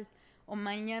menos sal, o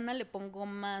mañana le pongo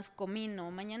más comino,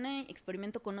 o mañana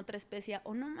experimento con otra especia,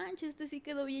 o no manches, sí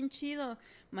quedó bien chido,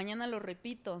 mañana lo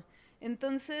repito.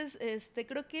 Entonces,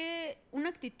 creo que una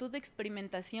actitud de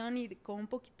experimentación y con un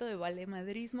poquito de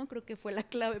valemadrismo creo que fue la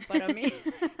clave para mí.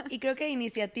 Y creo que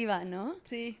iniciativa, ¿no?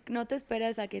 Sí. No te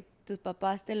esperas a que tus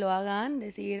papás te lo hagan,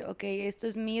 decir, ok, esto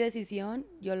es mi decisión,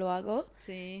 yo lo hago.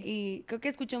 Sí. Y creo que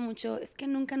escucho mucho, es que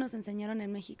nunca nos enseñaron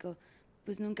en México,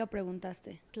 pues nunca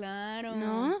preguntaste. Claro.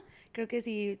 ¿No? Creo que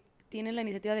si tienes la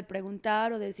iniciativa de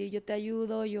preguntar o de decir yo te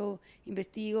ayudo, yo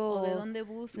investigo. O de dónde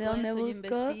busco, yo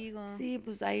investigo. Sí,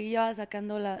 pues ahí ya vas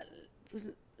sacando la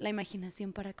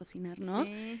imaginación para cocinar, ¿no?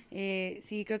 Sí.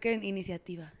 Sí, creo que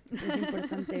iniciativa es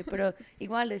importante, pero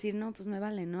igual decir, no, pues me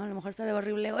vale, ¿no? A lo mejor sabe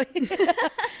horrible hoy.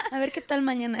 A ver qué tal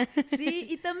mañana. Sí,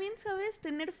 y también, ¿sabes?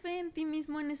 Tener fe en ti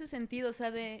mismo en ese sentido, o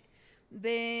sea, de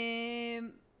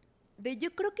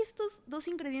yo creo que estos dos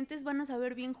ingredientes van a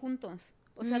saber bien juntos.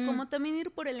 O sea, como también ir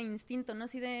por el instinto, ¿no?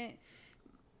 Así de,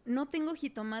 no tengo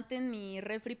jitomate en mi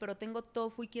refri, pero tengo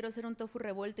tofu y quiero hacer un tofu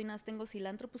revuelto y nada más tengo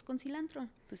cilantro, pues con cilantro.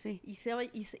 Pues sí.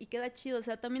 Y queda chido. O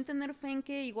sea, también tener fe en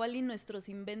que igual y nuestros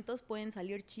inventos pueden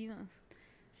salir chidos.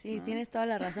 Sí, ¿no? Tienes toda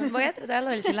la razón. Voy a tratar lo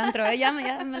del cilantro, ¿eh? Ya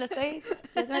me lo estoy...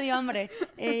 Ya me dio hambre.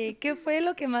 ¿Qué fue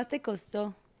lo que más te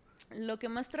costó? Lo que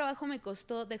más trabajo me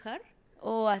costó dejar.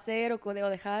 O hacer o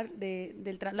dejar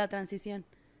de la transición.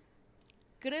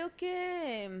 Creo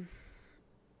que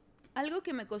algo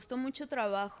que me costó mucho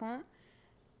trabajo,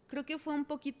 creo que fue un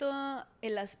poquito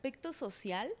el aspecto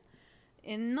social,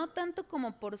 no tanto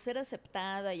como por ser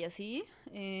aceptada y así,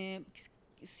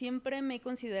 siempre me he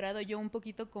considerado yo un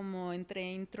poquito como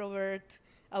entre introvert,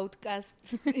 outcast,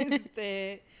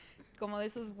 como de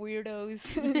esos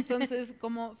weirdos, entonces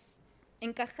como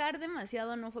encajar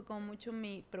demasiado no fue como mucho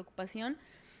mi preocupación.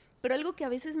 Pero algo que a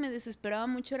veces me desesperaba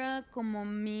mucho era como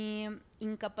mi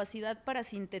incapacidad para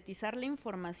sintetizar la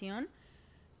información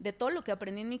de todo lo que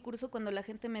aprendí en mi curso cuando la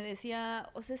gente me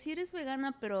decía, o sea, sí eres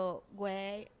vegana, pero,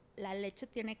 güey, la leche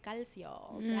tiene calcio,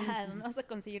 o sea, ¿dónde vas a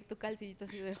conseguir tu calcio? Y yo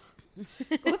así de,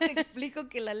 ¿cómo te explico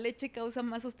que la leche causa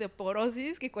más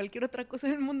osteoporosis que cualquier otra cosa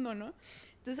en el mundo, no?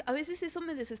 Entonces, a veces eso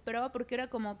me desesperaba porque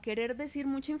era como querer decir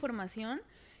mucha información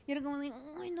y era como de,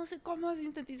 ay, no sé cómo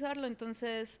sintetizarlo,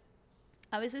 entonces...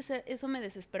 A veces eso me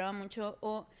desesperaba mucho,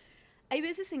 o hay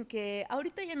veces en que,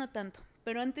 ahorita ya no tanto,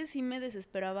 pero antes sí me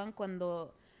desesperaban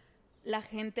cuando la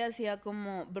gente hacía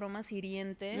como bromas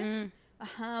hirientes.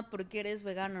 Ajá, porque eres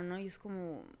vegano, ¿no? Y es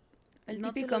como... El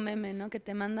típico meme, ¿no? Que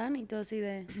te mandan y todo así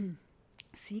de...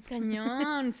 Sí,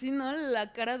 cañón. Sí, ¿no?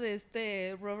 La cara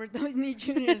de Robert Downey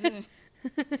Jr.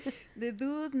 de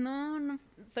dude, no.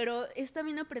 Pero es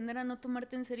también aprender a no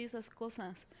tomarte en serio esas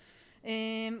cosas.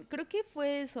 Creo que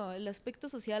fue eso, el aspecto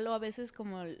social o a veces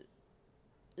como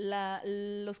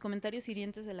los comentarios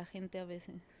hirientes de la gente a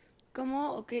veces.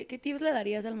 ¿Cómo o qué tips le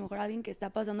darías a lo mejor a alguien que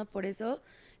está pasando por eso?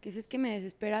 Que si es que me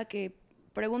desespera que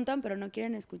preguntan pero no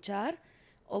quieren escuchar,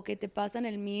 o que te pasan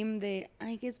el meme de,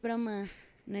 ay, que es broma,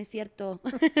 no es cierto,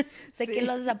 sé que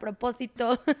lo haces a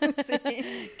propósito.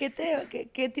 Sí.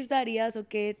 ¿Qué tips darías o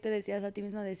qué te decías a ti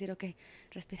misma de decir, ok,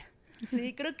 respira?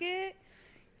 Sí, creo que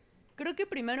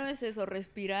primero es eso,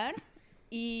 respirar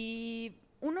y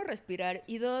respirar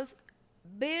y dos,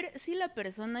 ver si la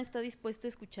persona está dispuesta a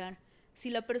escuchar. Si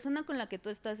la persona con la que tú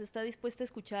estás está dispuesta a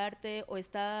escucharte o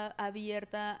está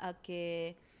abierta a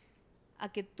que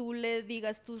tú le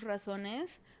digas tus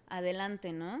razones,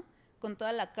 adelante, ¿no? Con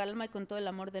toda la calma y con todo el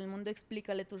amor del mundo,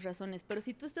 explícale tus razones. Pero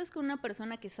si tú estás con una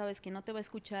persona que sabes que no te va a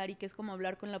escuchar y que es como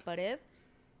hablar con la pared,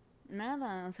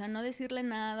 nada, o sea, no decirle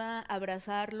nada,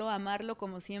 abrazarlo, amarlo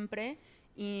como siempre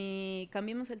y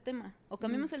cambiemos el tema. O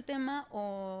cambiemos el tema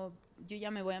o yo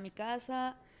ya me voy a mi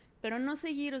casa, pero no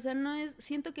seguir, o sea,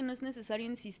 siento que no es necesario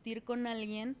insistir con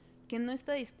alguien que no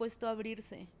está dispuesto a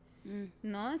abrirse.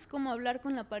 ¿No? Es como hablar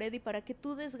con la pared y para qué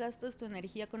tú desgastas tu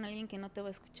energía con alguien que no te va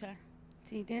a escuchar.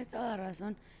 Sí, tienes toda la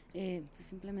razón. Pues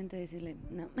simplemente decirle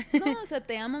no. No, o sea,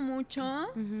 te amo mucho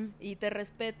y te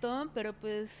respeto, pero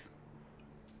pues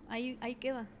ahí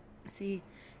queda. Sí,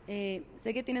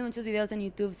 sé que tienes muchos videos en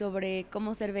YouTube sobre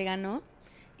cómo ser vegano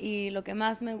y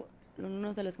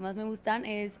uno de los que más me gustan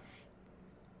es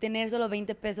tener solo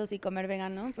 20 pesos y comer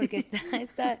vegano, porque está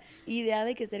esta idea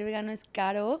de que ser vegano es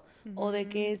caro o de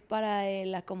que es para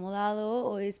el acomodado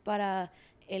o es para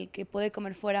el que puede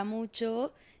comer fuera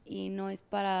mucho y no es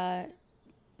para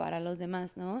los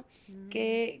demás, ¿no?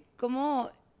 ¿Cómo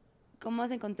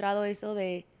has encontrado eso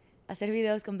de hacer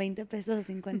videos con 20 pesos o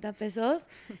 50 pesos?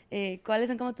 ¿Cuáles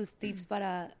son como tus tips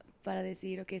para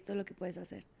decir, ok, esto es lo que puedes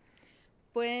hacer?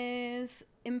 Pues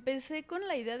empecé con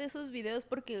la idea de esos videos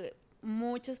porque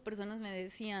muchas personas me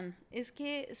decían, es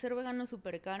que ser vegano es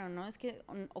súper caro, ¿no? Es que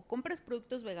o compras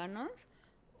productos veganos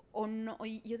o no.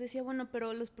 Y yo decía, bueno,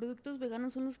 pero los productos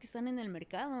veganos son los que están en el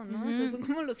mercado, ¿no? O sea, son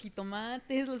como los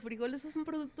jitomates, los frijoles, esos son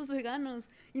productos veganos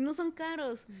y no son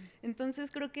caros.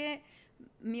 Entonces creo que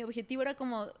mi objetivo era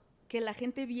como que la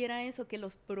gente viera eso, que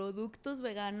los productos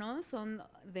veganos son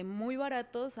de muy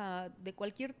baratos a de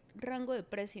cualquier rango de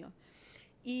precio.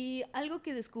 Y algo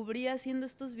que descubrí haciendo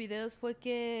estos videos fue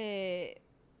que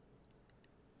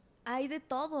hay de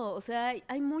todo, o sea,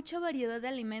 hay mucha variedad de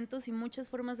alimentos y muchas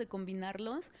formas de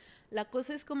combinarlos. La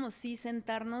cosa es como si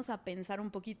sentarnos a pensar un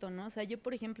poquito, ¿no? O sea, yo,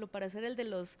 por ejemplo, para hacer el de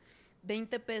los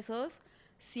 20 pesos,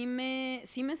 sí me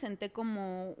senté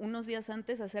como unos días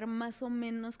antes a hacer más o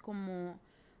menos como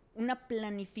una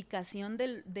planificación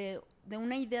de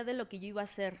una idea de lo que yo iba a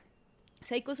hacer. O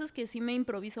sea, hay cosas que sí me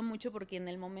improviso mucho porque en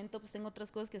el momento pues tengo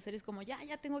otras cosas que hacer y es como,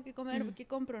 ya tengo que comer, ¿qué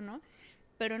compro, no?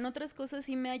 Pero en otras cosas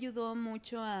sí me ayudó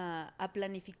mucho a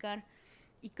planificar.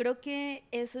 Y creo que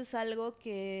eso es algo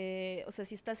que, o sea,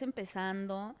 si estás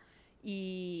empezando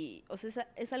o sea,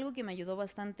 es algo que me ayudó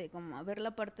bastante, como a ver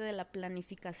la parte de la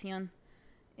planificación.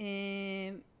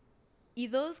 Y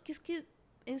dos, que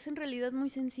es en realidad muy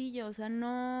sencillo, o sea,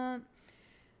 no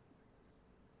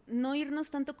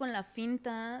irnos tanto con la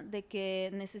finta de que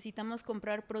necesitamos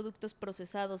comprar productos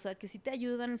procesados, o sea, que sí te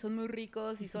ayudan, son muy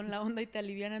ricos y son la onda y te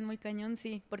alivianan muy cañón,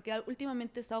 sí, porque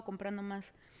últimamente he estado comprando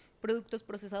más productos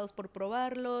procesados por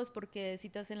probarlos, porque sí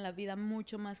te hacen la vida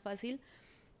mucho más fácil,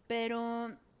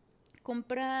 pero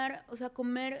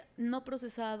comer no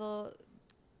procesado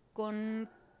con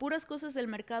puras cosas del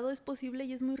mercado es posible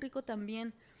y es muy rico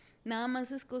también. Nada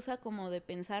más es cosa como de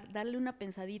pensar, darle una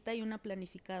pensadita y una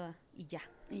planificada y ya.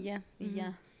 Y ya. Y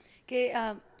ya.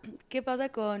 ¿Qué pasa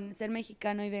con ser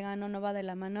mexicano y vegano? ¿No va de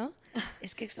la mano?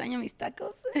 Es que extraño mis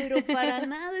tacos. Pero para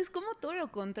nada, es como todo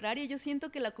lo contrario. Yo siento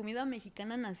que la comida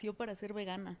mexicana nació para ser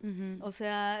vegana. O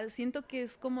sea, siento que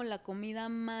es como la comida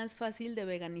más fácil de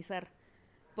veganizar.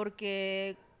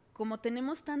 Porque como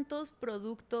tenemos tantos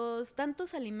productos,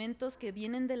 tantos alimentos que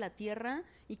vienen de la tierra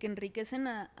y que enriquecen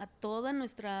a toda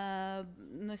nuestra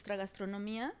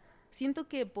gastronomía, siento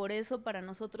que por eso para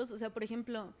nosotros, o sea, por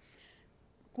ejemplo,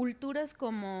 culturas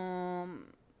como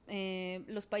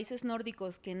los países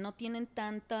nórdicos que no tienen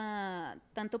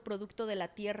tanto producto de la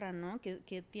tierra, ¿no?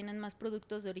 Que tienen más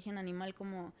productos de origen animal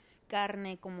como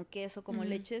carne, como queso, como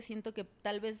leche, siento que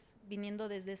tal vez viniendo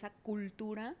desde esa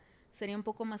cultura sería un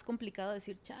poco más complicado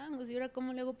decir, changos, ¿y ahora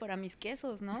cómo le hago para mis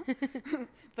quesos, no?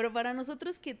 Pero para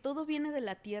nosotros que todo viene de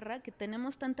la tierra, que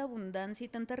tenemos tanta abundancia y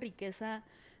tanta riqueza,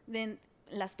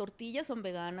 las tortillas son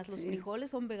veganas, los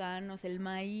frijoles son veganos, el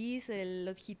maíz,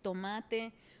 los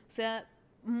jitomate, o sea,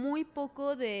 muy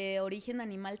poco de origen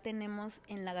animal tenemos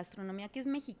en la gastronomía, que es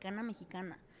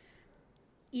mexicana.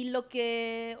 Y lo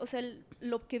que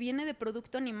viene de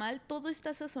producto animal, todo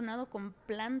está sazonado con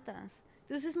plantas.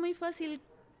 Entonces es muy fácil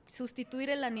sustituir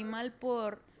el animal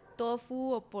por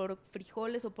tofu o por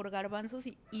frijoles o por garbanzos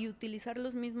y utilizar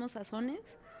los mismos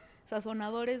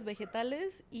sazonadores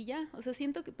vegetales y ya. O sea,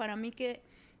 siento que para mí que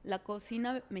la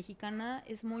cocina mexicana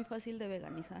es muy fácil de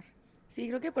veganizar. Sí,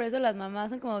 creo que por eso las mamás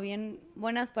son como bien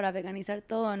buenas para veganizar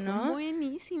todo, ¿no? Son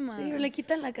buenísimas. Sí, le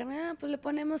quitan la carne, pues le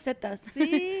ponemos setas.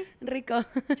 Sí. Rico.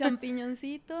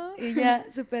 Champiñoncito. Y ya,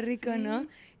 súper rico, ¿no?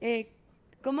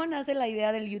 ¿Cómo nace la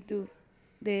idea del YouTube?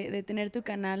 De tener tu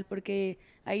canal, porque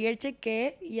ayer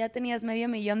chequé y ya tenías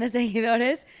 500,000 de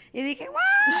seguidores y dije,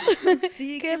 ¡wow!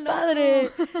 Sí, ¡qué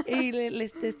padre! Y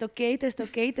te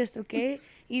estoqué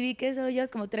y vi que solo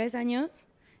llevas como 3 años,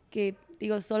 que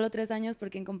digo solo 3 años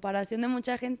porque en comparación de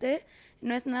mucha gente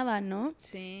no es nada, ¿no?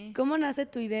 Sí. ¿Cómo nace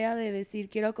tu idea de decir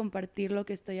quiero compartir lo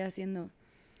que estoy haciendo?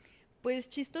 Pues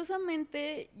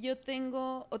chistosamente yo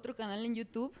tengo otro canal en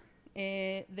YouTube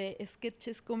de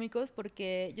sketches cómicos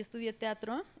porque yo estudié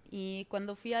teatro y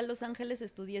cuando fui a Los Ángeles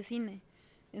estudié cine.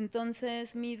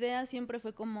 Entonces mi idea siempre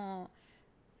fue como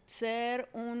ser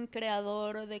un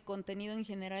creador de contenido en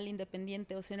general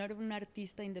independiente o ser un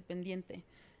artista independiente.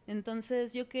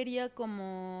 Entonces yo quería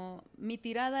como, mi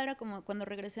tirada era como cuando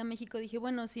regresé a México dije,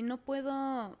 bueno, si no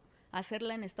puedo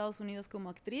hacerla en Estados Unidos como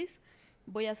actriz,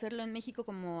 voy a hacerlo en México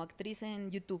como actriz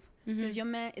en YouTube. Entonces yo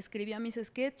me escribía mis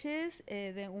sketches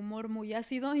de humor muy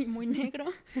ácido y muy negro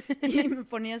y me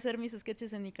ponía a hacer mis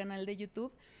sketches en mi canal de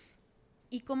YouTube.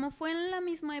 Y como fue en la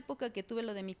misma época que tuve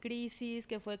lo de mi crisis,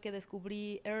 que fue que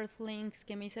descubrí Earthlings,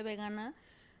 que me hice vegana,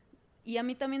 y a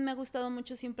mí también me ha gustado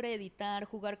mucho siempre editar,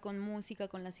 jugar con música,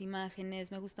 con las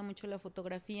imágenes, me gusta mucho la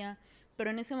fotografía,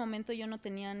 pero en ese momento yo no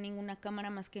tenía ninguna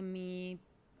cámara más que mi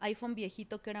iPhone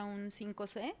viejito que era un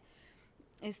 5C.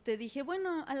 Dije,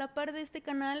 bueno, a la par de este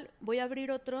canal voy a abrir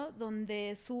otro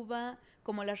donde suba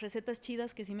como las recetas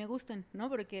chidas que sí me gusten, ¿no?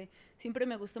 Porque siempre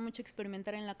me gustó mucho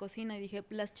experimentar en la cocina y dije,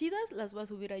 las chidas las voy a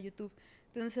subir a YouTube.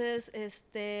 Entonces,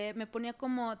 me ponía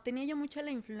como, tenía yo mucha la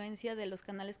influencia de los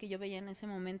canales que yo veía en ese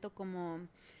momento como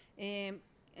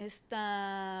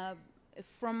esta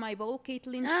From My Bowl,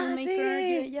 Caitlin Shoemaker,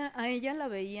 sí. y a ella la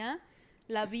veía.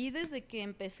 La vi desde que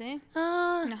empecé.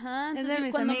 Ajá,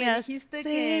 Entonces cuando me dijiste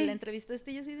que la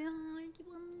entrevistaste, yo así de, ay, qué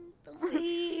bonito.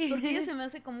 Sí. Porque ella se me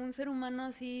hace como un ser humano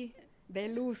así de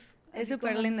luz. Es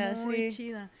súper linda, muy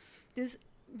chida. Entonces,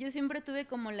 yo siempre tuve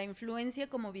como la influencia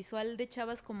como visual de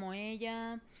chavas como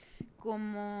ella,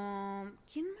 como...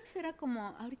 ¿Quién más era como...?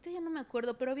 Ahorita ya no me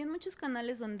acuerdo, pero había muchos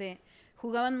canales donde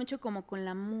jugaban mucho como con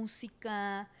la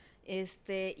música...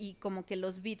 y como que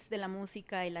los beats de la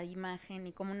música y la imagen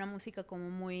y como una música como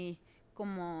muy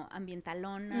como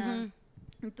ambientalona.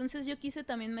 Entonces yo quise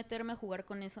también meterme a jugar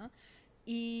con eso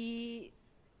y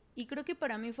creo que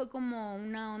para mí fue como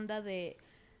una onda de,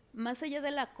 más allá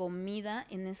de la comida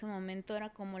en ese momento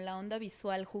era como la onda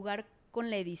visual, jugar con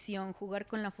la edición, jugar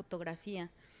con la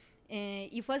fotografía.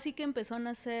 Y fue así que empezó a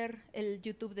nacer el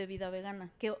YouTube de Vida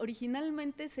Vegana, que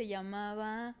originalmente se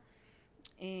llamaba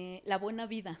La Buena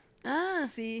Vida.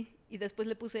 Sí, y después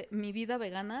le puse Mi Vida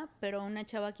Vegana, pero una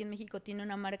chava aquí en México tiene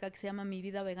una marca que se llama Mi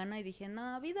Vida Vegana y dije,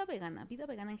 no, Vida Vegana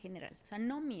en general, o sea,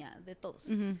 no mía, de todos.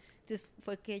 Entonces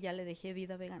fue que ya le dejé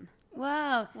Vida Vegana.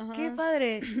 ¡Wow! ¡Qué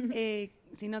padre!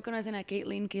 Si no conocen a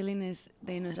Caitlin es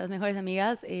de nuestras mejores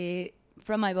amigas,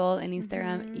 From My Bowl en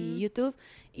Instagram y YouTube,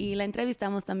 y la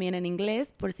entrevistamos también en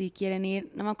inglés, por si quieren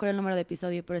ir, no me acuerdo el número de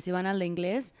episodio, pero si van al de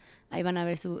inglés, ahí van a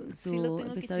ver su sí, lo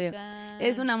tengo episodio. Que checar.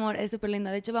 Es un amor, es súper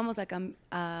linda. De hecho, vamos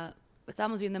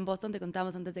estábamos viviendo en Boston, te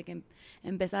contamos antes de que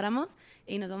empezáramos,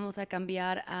 y nos vamos a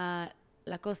cambiar a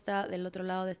la costa del otro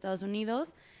lado de Estados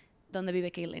Unidos, donde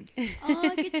vive Caitlin.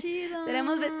 ¡Ay, qué chido!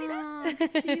 Seremos vecinas.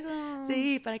 ¡Qué chido!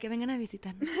 Sí, para que vengan a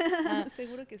visitarnos.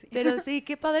 Seguro que sí. Pero sí,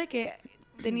 qué padre que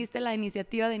teniste la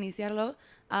iniciativa de iniciarlo.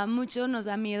 A muchos nos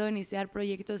da miedo iniciar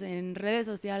proyectos en redes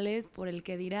sociales por el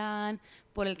que dirán,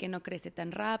 por el que no crece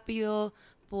tan rápido,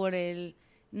 por el,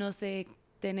 no sé,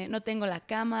 no tengo la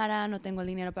cámara, no tengo el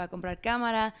dinero para comprar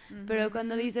cámara, pero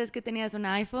cuando dices que tenías un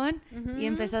iPhone y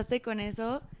empezaste con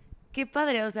eso, qué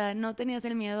padre, o sea, no tenías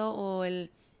el miedo o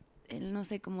el no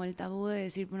sé, como el tabú de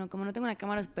decir, bueno, como no tengo una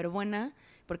cámara súper buena,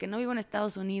 porque no vivo en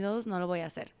Estados Unidos, no lo voy a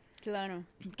hacer. Claro.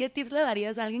 ¿Qué tips le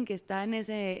darías a alguien que está en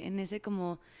ese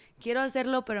como, quiero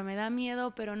hacerlo, pero me da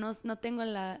miedo, pero no tengo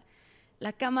la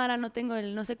cámara,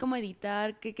 no sé cómo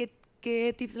editar?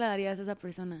 ¿Qué tips le darías a esa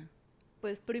persona?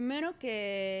 Pues primero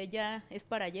que ya es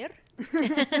para ayer.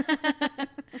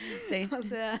 Sí. O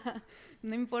sea,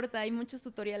 no importa, hay muchos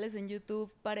tutoriales en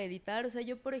YouTube para editar. O sea,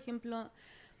 yo, por ejemplo,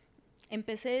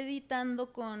 empecé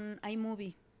editando con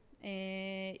iMovie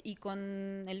y con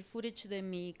el footage de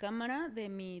mi cámara, de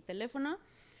mi teléfono,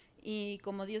 y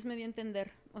como Dios me dio a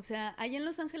entender. O sea, allá en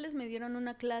Los Ángeles me dieron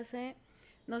una clase,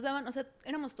 nos daban, o sea,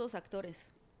 éramos todos actores,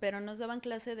 pero nos daban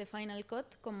clase de Final Cut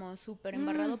como súper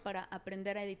embarrado para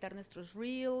aprender a editar nuestros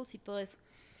reels y todo eso.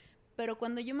 Pero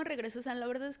cuando yo me regresé, o sea, la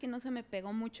verdad es que no se me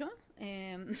pegó mucho,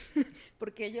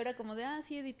 porque yo era como de,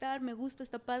 sí, editar, me gusta,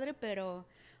 está padre, pero,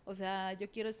 o sea,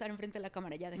 yo quiero estar enfrente de la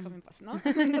cámara, ya déjame en paz, ¿no?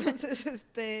 Entonces,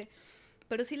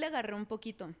 pero sí le agarré un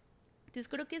poquito. Entonces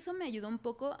creo que eso me ayudó un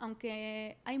poco,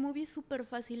 aunque iMovie es súper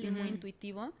fácil y muy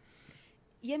intuitivo,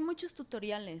 y hay muchos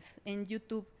tutoriales en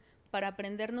YouTube para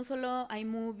aprender no solo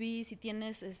iMovie, si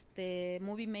tienes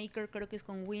Movie Maker, creo que es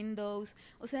con Windows,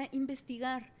 o sea,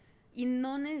 investigar. Y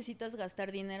no necesitas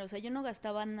gastar dinero, o sea, yo no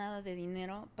gastaba nada de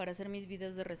dinero para hacer mis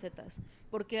videos de recetas,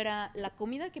 porque era la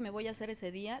comida que me voy a hacer ese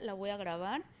día, la voy a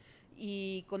grabar,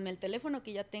 y con el teléfono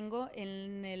que ya tengo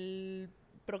en el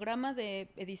programa de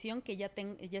edición que ya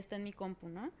está en mi compu,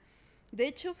 ¿no? De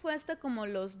hecho, fue hasta como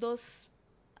los 2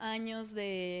 años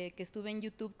de que estuve en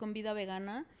YouTube con Vida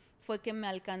Vegana, fue que me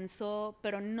alcanzó,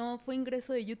 pero no fue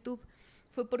ingreso de YouTube,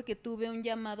 fue porque tuve un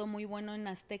llamado muy bueno en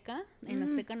Azteca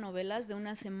Novelas de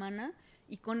una semana,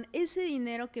 y con ese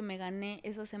dinero que me gané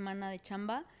esa semana de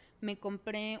chamba, me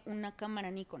compré una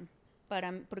cámara Nikon,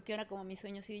 porque era como mi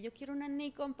sueño, así, yo quiero una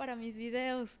Nikon para mis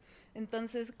videos.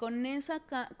 Entonces, con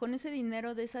ese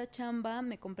dinero de esa chamba,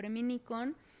 me compré mi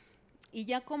Nikon, y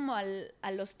ya como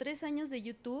a los 3 años de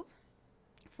YouTube,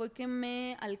 fue que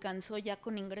me alcanzó ya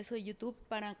con ingreso de YouTube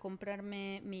para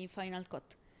comprarme mi Final Cut.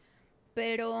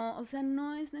 Pero, o sea,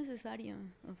 no es necesario.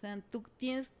 O sea, tú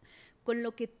tienes con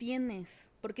lo que tienes.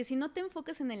 Porque si no te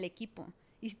enfocas en el equipo,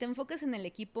 y si te enfocas en el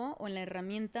equipo o en la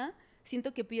herramienta,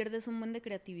 siento que pierdes un buen de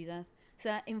creatividad. O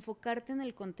sea, enfocarte en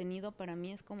el contenido para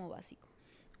mí es como básico.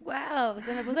 ¡Wow!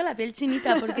 Se me puso la piel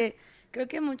chinita porque creo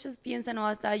que muchos piensan, o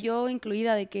hasta yo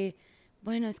incluida, de que,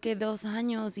 bueno, es que 2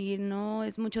 años y no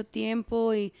es mucho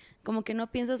tiempo y como que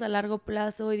no piensas a largo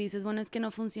plazo y dices, bueno, es que no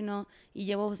funcionó y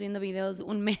llevo subiendo videos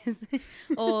un mes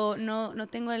o no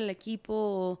tengo el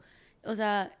equipo o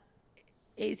sea,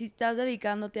 si estás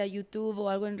dedicándote a YouTube o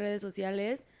algo en redes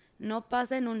sociales, no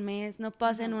pasa en un mes, no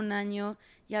pasa en un año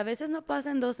y a veces no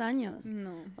pasa en 2 años.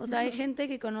 No. O sea, hay gente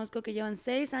que conozco que llevan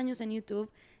 6 años en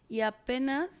YouTube y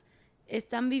apenas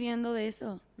están viviendo de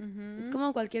eso. Es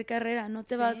como cualquier carrera, no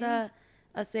te vas a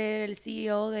ser el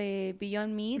CEO de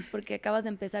Beyond Meat porque acabas de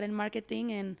empezar en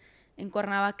marketing en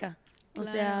Cuernavaca. O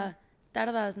sea,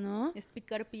 tardas, ¿no? Es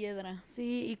picar piedra.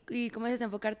 Sí, y como dices,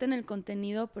 enfocarte en el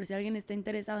contenido, por si alguien está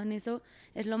interesado en eso,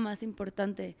 es lo más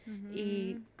importante.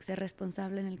 Y ser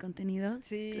responsable en el contenido,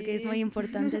 sí, creo que es muy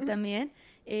importante también.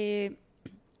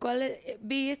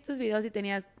 Vi estos videos y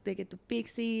tenías de que tu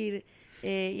pixie,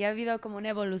 y ha habido como una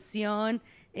evolución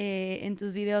en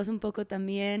tus videos un poco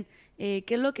también. ¿Qué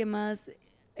es lo que más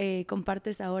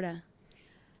compartes ahora?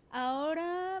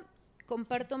 Ahora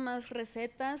comparto más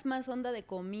recetas, más onda de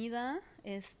comida.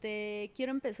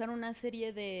 Quiero empezar una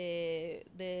serie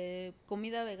de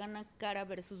comida vegana cara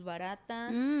versus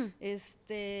barata.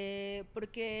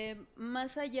 Porque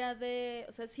más allá de,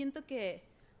 o sea, siento que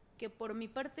por mi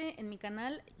parte en mi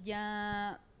canal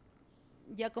ya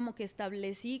como que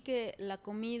establecí que la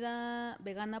comida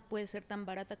vegana puede ser tan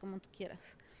barata como tú quieras.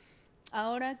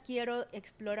 Ahora quiero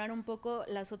explorar un poco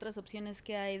las otras opciones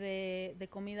que hay de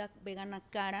comida vegana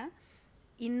cara,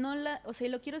 y o sea,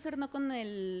 lo quiero hacer no con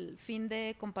el fin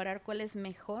de comparar cuál es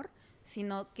mejor,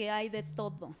 sino que hay de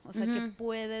todo. O sea, que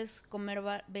puedes comer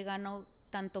vegano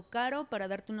tanto caro para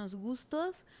darte unos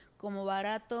gustos, como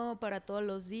barato para todos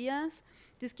los días.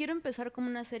 Entonces quiero empezar como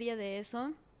una serie de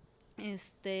eso.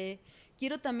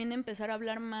 Quiero también empezar a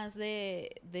hablar más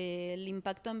del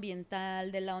impacto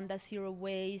ambiental, de la onda zero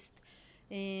waste,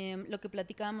 lo que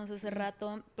platicábamos hace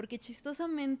rato, porque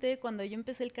chistosamente cuando yo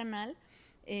empecé el canal,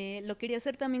 lo quería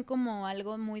hacer también como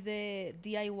algo muy de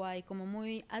DIY, como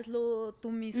muy hazlo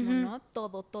tú mismo, ¿no?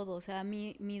 Todo, o sea,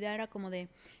 mi idea era como de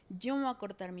yo me voy a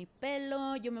cortar mi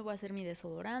pelo, yo me voy a hacer mi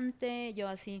desodorante, yo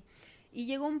así. Y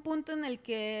llegó un punto en el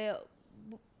que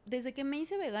desde que me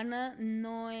hice vegana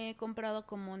no he comprado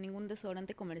como ningún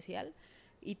desodorante comercial.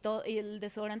 Y el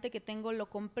desodorante que tengo lo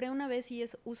compré una vez y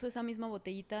uso esa misma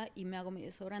botellita y me hago mi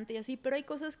desodorante y así. Pero hay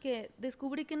cosas que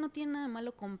descubrí que no tiene nada de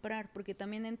malo comprar, porque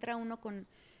también entra uno con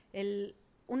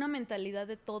una mentalidad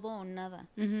de todo o nada.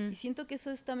 Y siento que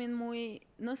eso es también muy,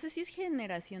 no sé si es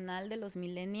generacional de los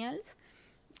millennials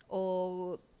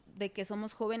o de que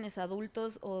somos jóvenes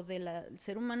adultos o del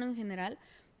ser humano en general,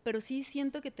 pero sí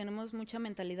siento que tenemos mucha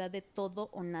mentalidad de todo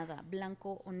o nada,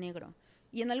 blanco o negro.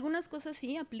 Y en algunas cosas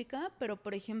sí aplica, pero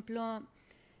por ejemplo,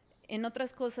 en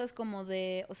otras cosas como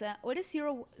de, o sea,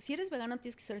 si eres vegano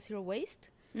tienes que ser zero waste,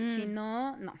 si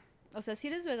no, no. O sea, si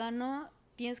eres vegano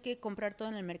tienes que comprar todo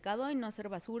en el mercado y no hacer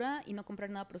basura y no comprar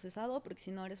nada procesado, porque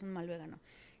si no eres un mal vegano.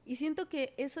 Y siento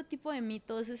que ese tipo de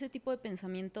mitos, ese tipo de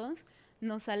pensamientos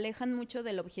nos alejan mucho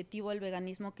del objetivo del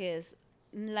veganismo, que es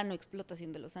la no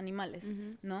explotación de los animales,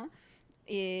 ¿no?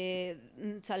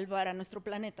 Salvar a nuestro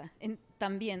planeta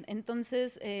también.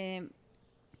 Entonces,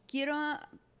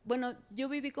 yo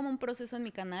viví como un proceso en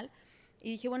mi canal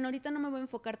y dije, bueno, ahorita no me voy a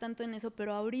enfocar tanto en eso,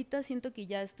 pero ahorita siento que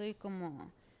ya estoy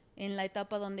como en la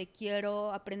etapa donde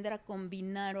quiero aprender a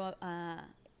combinar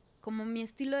como mi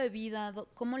estilo de vida,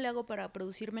 cómo le hago para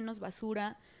producir menos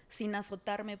basura sin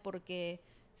azotarme porque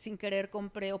sin querer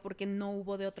compré o porque no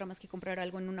hubo de otra más que comprar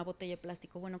algo en una botella de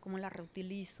plástico, bueno, cómo la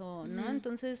reutilizo, ¿no?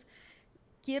 Entonces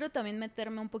quiero también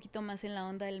meterme un poquito más en la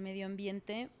onda del medio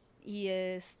ambiente y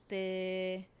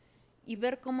y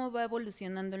ver cómo va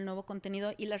evolucionando el nuevo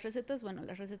contenido. Y las recetas, bueno,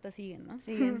 las recetas siguen, ¿no?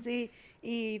 Siguen, sí.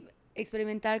 Y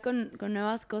experimentar con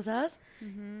nuevas cosas.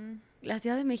 La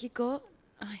Ciudad de México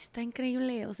está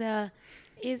increíble. O sea,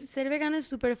 ser vegano es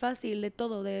súper fácil, de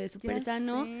todo, de súper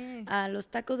sano a los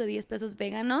tacos de 10 pesos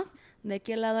veganos de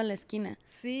aquí al lado a la esquina.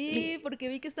 Sí, porque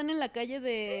vi que están en la calle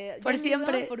de... Sí, por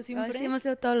siempre. Por siempre. Sí, hemos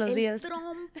ido todos los días.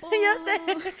 ¡Trompo! Ya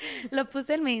sé. Lo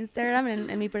puse en mi Instagram,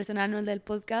 en mi personal, no el del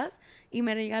podcast, y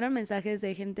me llegaron mensajes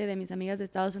de gente de mis amigas de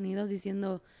Estados Unidos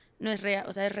diciendo, no es real,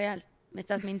 o sea, es real. Me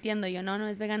estás mintiendo. Yo, no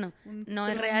es vegano. No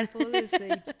es real. Un trompo de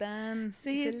seitán.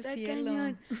 Sí, es está el cielo.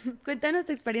 cañón. Cuéntanos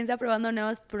tu experiencia probando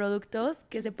nuevos productos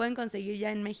que se pueden conseguir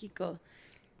ya en México,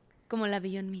 como la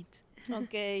Beyond Meat.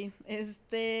 Ok,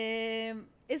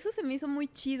 eso se me hizo muy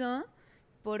chido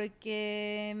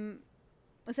porque,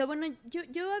 o sea, bueno,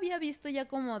 yo había visto ya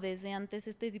como desde antes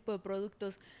este tipo de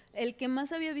productos. El que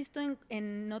más había visto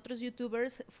en otros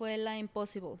YouTubers fue la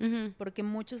Impossible, porque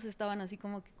muchos estaban así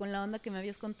como que con la onda que me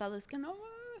habías contado, es que no,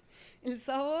 el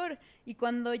sabor. Y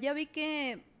cuando ya vi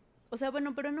que, o sea,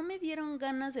 bueno, pero no me dieron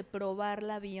ganas de probar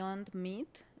la Beyond Meat,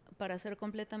 para ser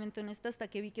completamente honesta, hasta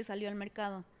que vi que salió al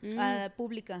mercado,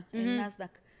 pública, en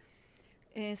Nasdaq.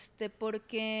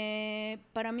 Porque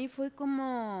para mí fue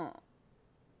como,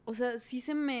 o sea, sí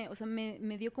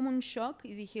me dio como un shock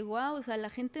y dije, wow, o sea,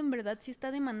 la gente en verdad sí está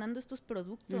demandando estos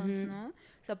productos, ¿no?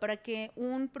 O sea, para que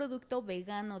un producto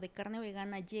vegano, de carne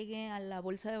vegana, llegue a la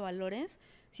bolsa de valores,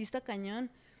 sí está cañón.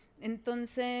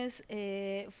 Entonces,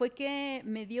 fue que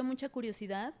me dio mucha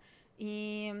curiosidad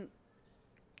y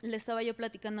le estaba yo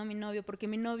platicando a mi novio, porque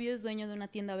mi novio es dueño de una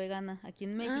tienda vegana aquí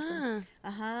en México.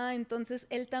 Ajá, entonces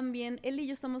él y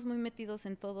yo estamos muy metidos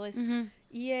en todo esto.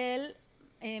 Y él,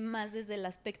 más desde el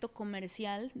aspecto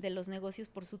comercial de los negocios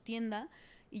por su tienda.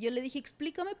 Y yo le dije,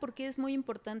 explícame por qué es muy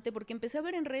importante, porque empecé a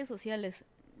ver en redes sociales,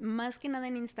 más que nada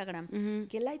en Instagram,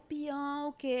 que el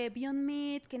IPO, que Beyond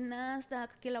Meat, que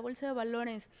Nasdaq, que la bolsa de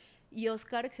valores. Y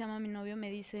Oscar, que se llama mi novio, me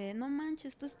dice, no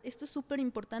manches, esto es súper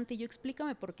importante. Y yo,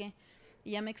 explícame por qué.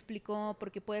 Y ya me explicó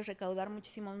porque puedes recaudar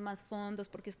muchísimos más fondos,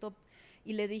 porque esto...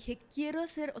 Y le dije, quiero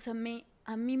hacer, o sea,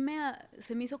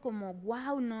 se me hizo como,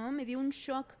 wow, ¿no? Me dio un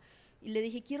shock. Y le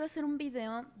dije, quiero hacer un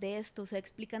video de esto, o sea,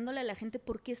 explicándole a la gente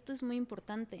por qué esto es muy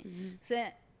importante. O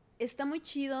sea, está muy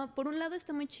chido. Por un lado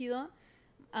está muy chido.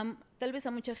 Tal vez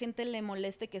a mucha gente le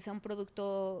moleste que sea un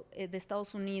producto de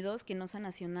Estados Unidos, que no sea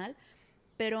nacional.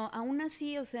 Pero aún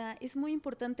así, o sea, es muy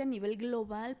importante a nivel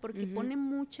global porque pone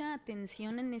mucha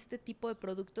atención en este tipo de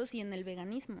productos y en el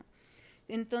veganismo.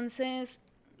 Entonces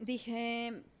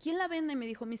dije, ¿quién la vende? Me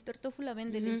dijo, Mr. Tofu la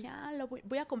vende. Le dije, la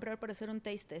voy a comprar para hacer un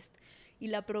taste test. Y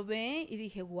la probé y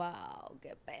dije, wow,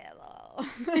 qué pedo.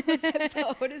 O sea, el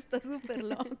sabor está súper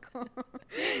loco.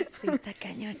 Sí, está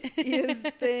cañón.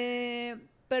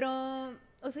 Pero,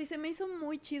 o sea, y se me hizo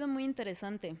muy chido, muy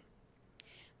interesante.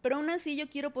 Pero aún así yo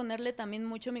quiero ponerle también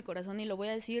mucho mi corazón y lo voy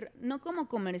a decir, no como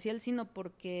comercial, sino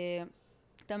porque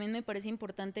también me parece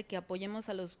importante que apoyemos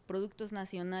a los productos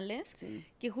nacionales. Sí.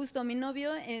 Que justo mi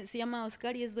novio se llama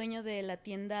Oscar y es dueño de la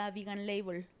tienda Vegan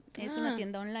Label. Es una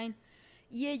tienda online.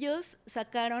 Y ellos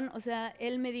sacaron, o sea,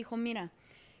 él me dijo, mira,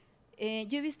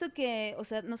 Yo he visto que, o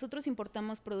sea, nosotros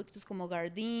importamos productos como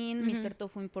Gardein, Mr.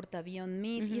 Tofu importa Beyond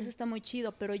Meat, y eso está muy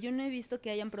chido, pero yo no he visto que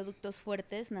hayan productos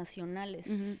fuertes nacionales.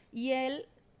 Y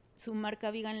su marca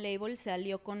Vegan Label se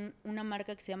alió con una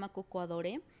marca que se llama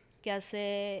Cocoadore, que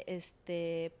hace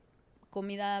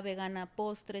comida vegana,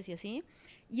 postres y así.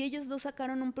 Y ellos dos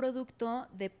sacaron un producto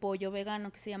de pollo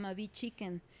vegano que se llama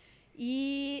V-Chicken.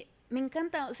 Y me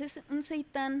encanta, o sea, es un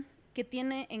seitán que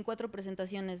tiene en 4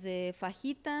 presentaciones, de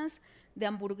fajitas, de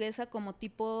hamburguesa como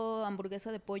tipo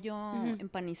hamburguesa de pollo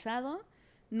empanizado,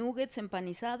 nuggets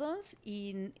empanizados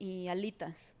y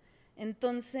alitas.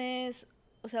 Entonces,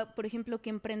 o sea, por ejemplo, que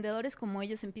emprendedores como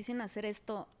ellos empiecen a hacer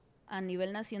esto a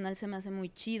nivel nacional se me hace muy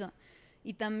chido.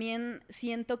 Y también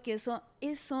siento que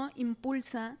eso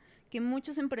impulsa que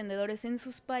muchos emprendedores en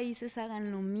sus países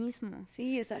hagan lo mismo.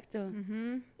 Sí, exacto.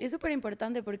 Es súper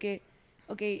importante porque,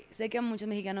 sé que muchos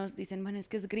mexicanos dicen, bueno, es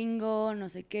que es gringo, no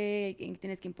sé qué,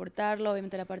 tienes que importarlo,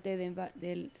 obviamente la parte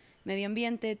del medio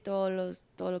ambiente, todo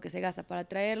lo que se gasta para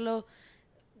traerlo.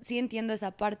 Sí entiendo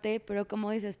esa parte, pero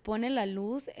como dices, pone la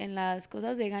luz en las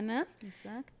cosas veganas.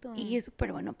 Exacto. Y es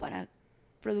súper bueno para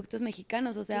productos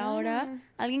mexicanos. O sea, claro. Ahora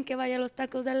alguien que vaya a los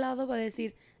tacos de al lado va a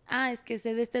decir, es que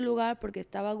sé de este lugar porque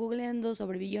estaba googleando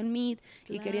sobre Beyond Meat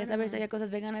y quería saber si había cosas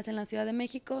veganas en la Ciudad de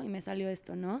México y me salió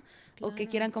esto, ¿no? O que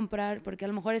quieran comprar, porque a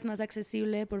lo mejor es más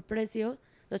accesible por precio,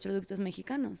 los productos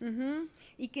mexicanos.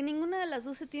 Y que ninguna de las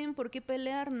dos se tienen por qué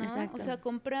pelear, ¿no? Exacto. O sea,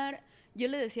 comprar... Yo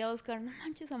le decía a Oscar, no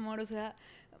manches, amor, o sea,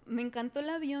 me encantó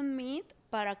la Beyond Meat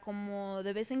para como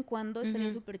de vez en cuando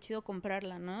estaría súper chido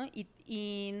comprarla, ¿no?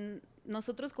 Y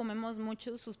nosotros comemos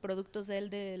mucho sus productos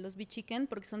de los V-Chicken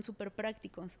porque son súper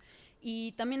prácticos.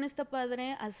 Y también está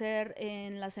padre hacer,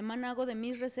 en la semana hago de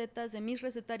mis recetas, de mis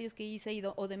recetarios que hice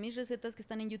o de mis recetas que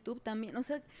están en YouTube también. O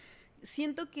sea,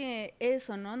 siento que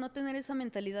eso, ¿no? No tener esa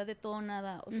mentalidad de todo o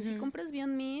nada. O sea, si compras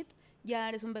Beyond Meat, ya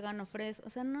eres un vegano fresh. O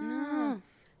sea, no.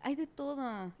 Hay de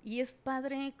todo. Y es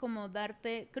padre como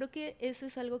darte... Creo que eso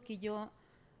es algo que yo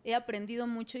he aprendido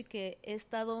mucho y que he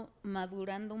estado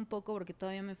madurando un poco porque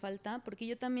todavía me falta, porque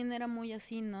yo también era muy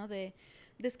así, ¿no? De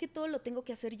es que todo lo tengo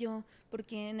que hacer yo,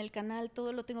 porque en el canal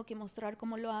todo lo tengo que mostrar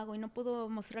cómo lo hago y no puedo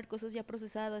mostrar cosas ya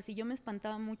procesadas, y yo me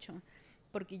espantaba mucho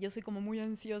porque yo soy como muy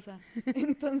ansiosa.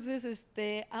 Entonces,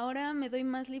 ahora me doy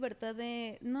más libertad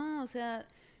de, no, o sea,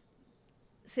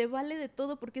 se vale de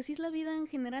todo, porque así es la vida en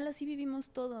general, así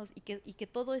vivimos todos, y que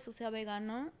todo eso sea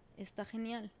vegano, está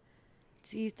genial.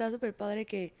 Sí, está súper padre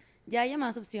que ya haya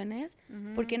más opciones,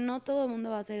 porque no todo el mundo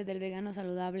va a ser del vegano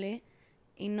saludable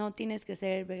y no tienes que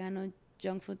ser vegano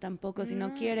junk food tampoco si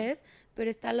no quieres, pero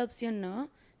está la opción,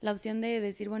 ¿no? La opción de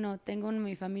decir, bueno, tengo en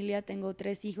mi familia, tengo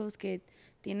 3 hijos que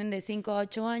tienen de 5 a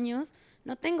 8 años,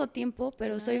 no tengo tiempo,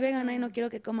 pero soy vegana y no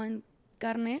quiero que coman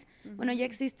carne. Bueno, ya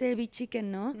existe el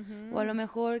V-Chicken, ¿no? O a lo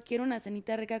mejor quiero una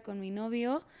cenita rica con mi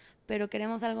novio, pero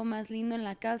queremos algo más lindo en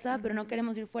la casa, pero no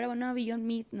queremos ir fuera, bueno, a Beyond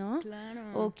Meat, ¿no?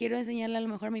 Claro. O quiero enseñarle a lo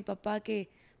mejor a mi papá que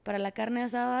para la carne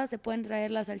asada se pueden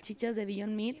traer las salchichas de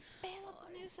Beyond Meat.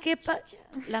 ¿Qué pedo con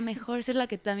esa La mejor es la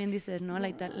que también dices, ¿no?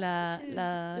 La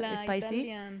spicy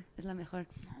Italian. es la mejor.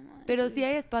 Pero sí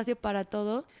hay espacio para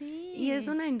todo. Sí. Y es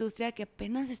una industria que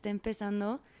apenas está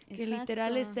empezando, que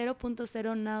literal es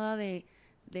 0.0 nada de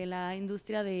la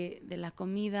industria de la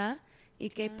comida,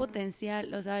 y que hay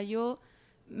potencial. O sea,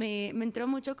 me entró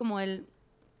mucho como el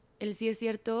sí es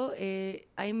cierto,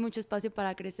 hay mucho espacio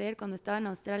para crecer. Cuando estaba en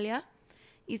Australia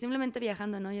y simplemente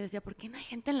viajando, ¿no? Yo decía, ¿por qué no hay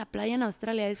gente en la playa en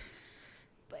Australia?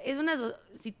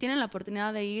 Si tienen la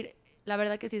oportunidad de ir, la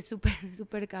verdad que sí es súper,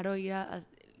 súper caro ir a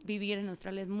vivir en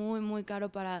Australia. Es muy, muy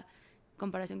caro para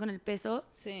comparación con el peso.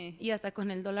 Sí. Y hasta con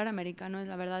el dólar americano,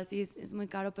 la verdad sí es muy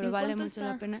caro, pero vale mucho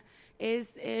la pena.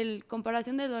 Es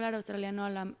comparación del dólar australiano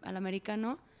al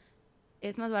americano,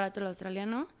 es más barato el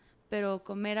australiano, pero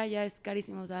comer allá es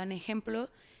carísimo. O sea, en ejemplo,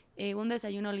 un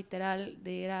desayuno literal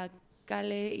era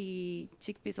cale y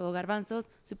chickpeas o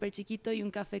garbanzos, súper chiquito, y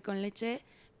un café con leche,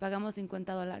 pagamos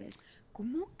 $50.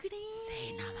 ¿Cómo crees?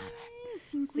 Sí, no mames.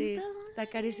 $50. Sí, está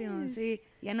carísimo, sí.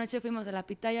 Y anoche fuimos a la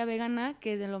pitaya vegana,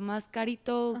 que es de lo más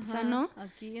carito, sano.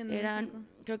 Aquí en Eran, México,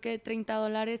 creo que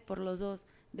 $30 por los dos,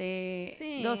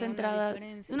 de 2 entradas.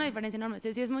 Una diferencia enorme. Sí,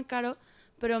 es muy caro,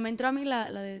 pero me entró a mí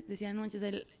decía, no manches,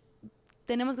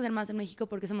 tenemos que ser más en México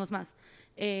porque somos más.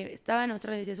 Estaba en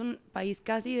Australia, decía, es un país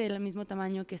casi del mismo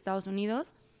tamaño que Estados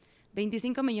Unidos,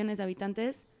 25 millones de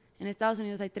habitantes. En Estados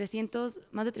Unidos hay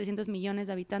más de 300 millones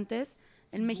de habitantes.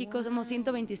 En México somos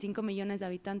 125 millones de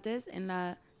habitantes.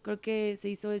 Creo que se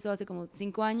hizo eso hace como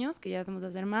 5 años, que ya vamos a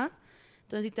hacer más.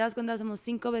 Entonces, si te das cuenta, somos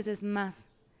 5 veces más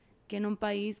que en un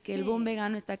país que el boom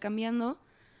vegano está cambiando,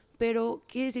 pero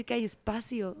quiere decir que hay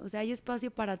espacio, o sea, hay espacio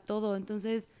para todo.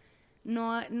 Entonces,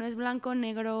 no es blanco,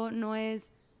 negro, no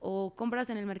es o compras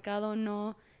en el mercado,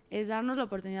 no, es darnos la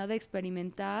oportunidad de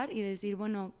experimentar y decir,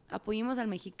 bueno, apoyemos al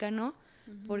mexicano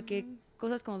porque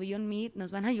cosas como Beyond Meat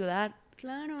nos van a ayudar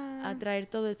a traer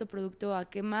todo este producto, a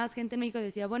que más gente en México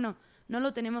decía, bueno, no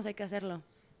lo tenemos, hay que hacerlo.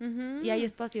 Y hay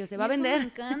espacio, se va a vender. Me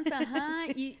encanta, ajá.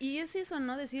 Sí. Y es eso,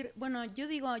 ¿no? Decir, bueno, yo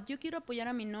digo, yo quiero apoyar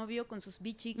a mi novio con sus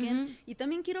B-Chicken y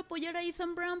también quiero apoyar a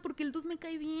Ethan Brown porque el dude me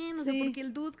cae bien, o sea, porque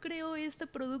el dude creó este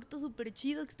producto súper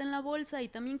chido que está en la bolsa y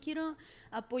también quiero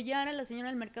apoyar a la señora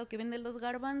del mercado que vende los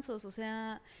garbanzos, o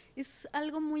sea, es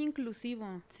algo muy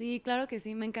inclusivo. Sí, claro que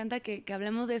sí, me encanta que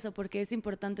hablemos de eso porque es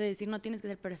importante decir, no tienes que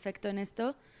ser perfecto en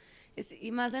esto, y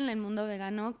más en el mundo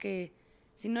vegano que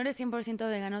si no eres 100%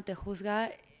 vegano te juzga,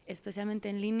 especialmente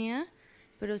en línea,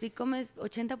 pero si comes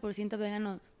 80%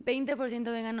 vegano, 20%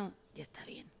 vegano, ya está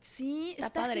bien. Sí,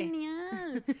 está padre.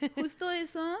 Genial. Justo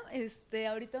eso,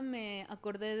 ahorita me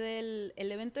acordé del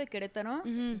evento de Querétaro,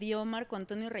 dio Marco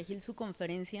Antonio Regil su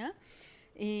conferencia,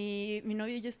 y mi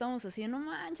novio y yo estábamos así, no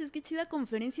manches, qué chida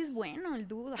conferencia, es bueno el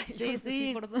dude. Ay,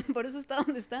 sí. Por eso está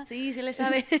donde está. Sí, se le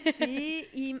sabe.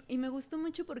 Sí, y me gustó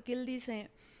mucho porque él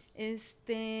dice,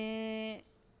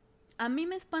 a mí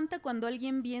me espanta cuando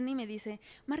alguien viene y me dice,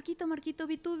 Marquito,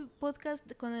 vi tu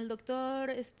podcast con el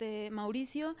doctor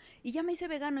Mauricio y ya me hice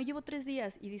vegano, llevo 3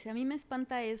 días. Y dice, a mí me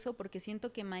espanta eso porque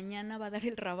siento que mañana va a dar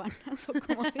el rabanazo,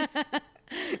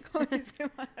 como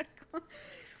dice Marco.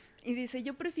 Y dice,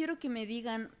 yo prefiero que me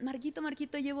digan,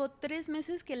 Marquito, llevo 3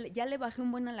 meses que ya le bajé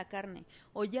un buen a la carne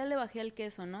o ya le bajé al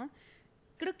queso, ¿no?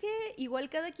 Creo que igual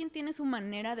cada quien tiene su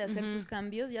manera de hacer sus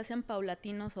cambios, ya sean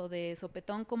paulatinos o de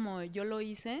sopetón como yo lo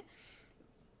hice,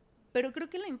 pero creo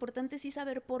que lo importante es sí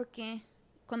saber por qué.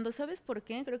 Cuando sabes por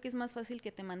qué, creo que es más fácil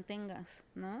que te mantengas,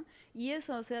 ¿no? Y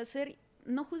eso, o sea,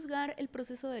 no juzgar el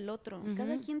proceso del otro.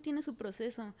 Cada quien tiene su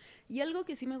proceso. Y algo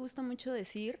que sí me gusta mucho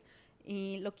decir,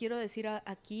 y lo quiero decir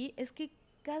aquí, es que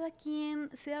cada quien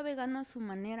sea vegano a su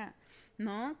manera,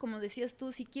 ¿no? Como decías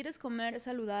tú, si quieres comer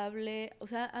saludable, o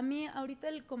sea, a mí ahorita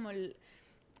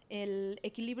el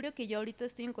equilibrio que yo ahorita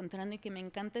estoy encontrando y que me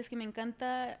encanta es que me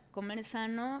encanta comer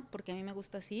sano, porque a mí me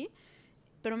gusta así,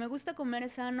 pero me gusta comer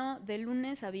sano de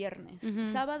lunes a viernes.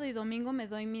 Sábado y domingo me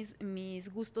doy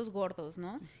mis gustos gordos,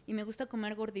 ¿no? Y me gusta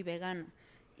comer gordivegano.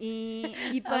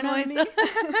 Y para mí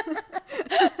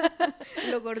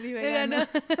lo gordivegano.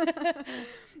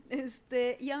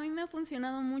 Y a mí me ha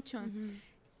funcionado mucho.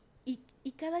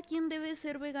 Y cada quien debe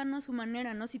ser vegano a su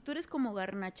manera, ¿no? Si tú eres como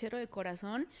garnachero de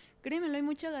corazón, créemelo, hay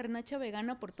mucha garnacha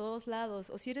vegana por todos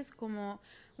lados. O si eres como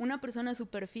una persona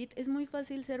super fit, es muy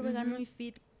fácil ser vegano y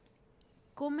fit.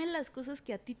 Come las cosas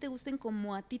que a ti te gusten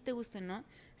como a ti te gusten, ¿no?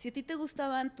 Si a ti te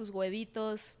gustaban tus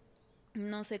huevitos,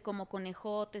 no sé, como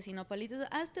conejotes y nopalitos,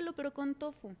 háztelo pero con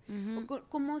tofu. O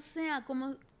como sea,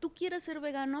 como tú quieras ser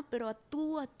vegano, pero a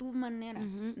tu manera,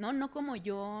 ¿no? No como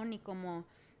yo ni como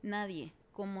nadie,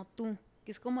 como tú,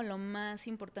 que es como lo más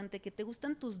importante. Que te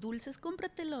gustan tus dulces,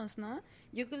 cómpratelos, ¿no?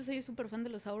 Yo que soy súper fan de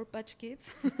los Sour Patch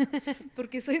Kids,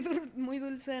 porque soy muy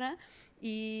dulcera,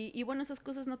 y bueno, esas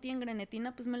cosas no tienen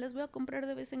grenetina, pues me las voy a comprar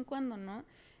de vez en cuando, ¿no?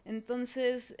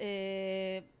 Entonces,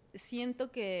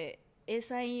 siento que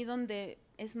es ahí donde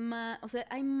es más, o sea,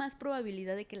 hay más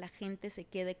probabilidad de que la gente se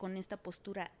quede con esta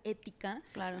postura ética.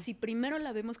 Claro. Si primero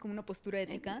la vemos como una postura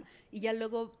ética y ya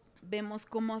luego vemos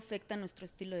cómo afecta nuestro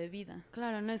estilo de vida.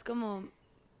 Claro, no es como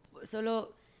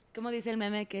solo, como dice el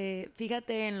meme, que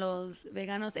fíjate en los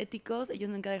veganos éticos, ellos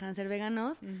nunca dejan de ser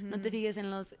veganos, no te fijes en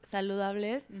los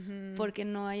saludables, porque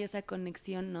no hay esa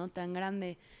conexión, ¿no?, tan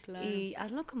grande. Claro. Y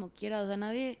hazlo como quieras, o sea,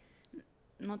 nadie,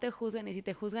 no te juzgan, y si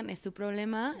te juzgan es su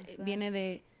problema. Exacto. Viene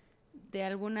de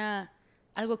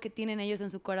algo que tienen ellos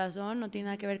en su corazón, no tiene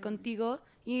nada que ver contigo,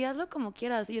 y hazlo como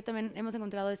quieras. Yo también hemos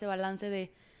encontrado ese balance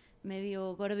de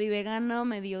medio gordo y vegano,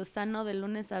 medio sano de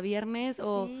lunes a viernes, sí,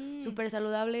 o súper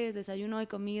saludable, desayuno y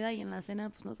comida, y en la cena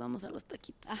pues nos vamos a los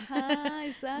taquitos. Ajá,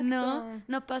 exacto.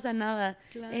 No pasa nada.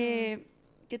 Claro.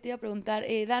 ¿Qué te iba a preguntar?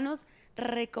 Danos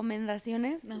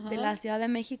recomendaciones de la Ciudad de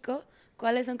México.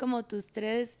 ¿Cuáles son como tus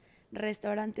 3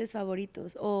 restaurantes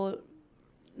favoritos? O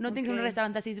no tienes un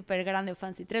restaurante así súper grande o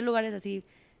fancy, 3 lugares así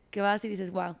que vas y dices,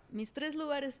 wow. Mis 3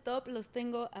 lugares top los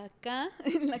tengo acá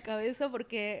en la cabeza,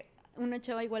 porque una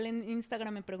chava igual en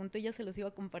Instagram me preguntó y ya se los iba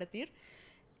a compartir.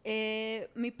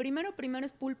 Mi primero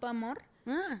es Pulpa Amor,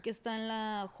 que está en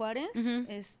la Juárez.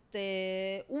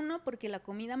 Uno, porque la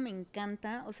comida me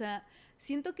encanta. O sea,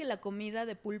 siento que la comida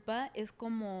de Pulpa es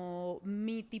como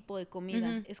mi tipo de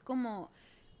comida. Es como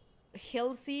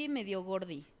healthy, medio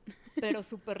gordi, pero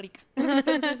súper rica.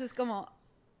 Entonces es como,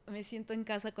 me siento en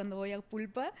casa cuando voy a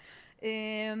Pulpa.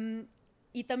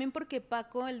 Y también porque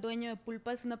Paco, el dueño de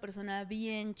Pulpa, es una persona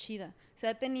bien chida. O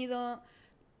sea,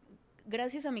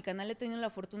 gracias a mi canal he tenido la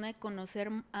fortuna de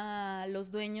conocer a los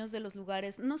dueños de los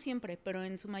lugares, no siempre, pero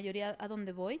en su mayoría a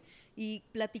donde voy, y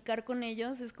platicar con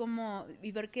ellos es como,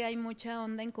 y ver que hay mucha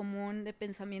onda en común de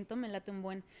pensamiento, me late un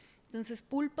buen. Entonces,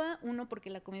 Pulpa, uno,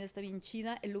 porque la comida está bien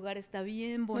chida, el lugar está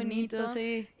bien bonito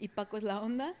sí. Y Paco es la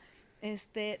onda.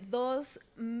 Dos,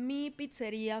 mi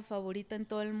pizzería favorita en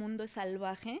todo el mundo es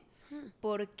Salvaje,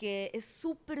 porque es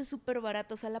súper, súper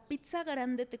barato. O sea, la pizza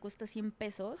grande te cuesta 100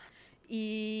 pesos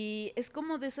y es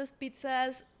como de esas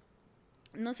pizzas,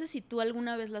 no sé si tú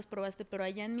alguna vez las probaste, pero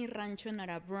allá en mi rancho en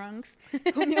Bronx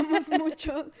comíamos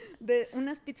mucho de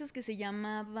unas pizzas que se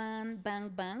llamaban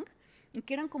Bang Bang,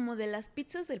 que eran como de las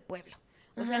pizzas del pueblo.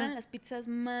 O sea, eran las pizzas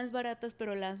más baratas,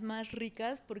 pero las más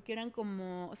ricas, porque eran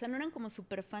como, o sea, no eran como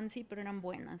súper fancy, pero eran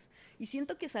buenas. Y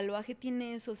siento que Salvaje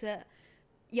tiene eso, o sea,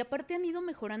 y aparte han ido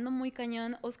mejorando muy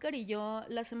cañón. Oscar y yo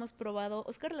las hemos probado.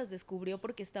 Oscar las descubrió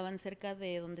porque estaban cerca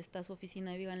de donde está su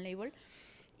oficina de Vegan Label.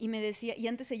 Y me decía, y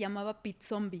antes se llamaba Pit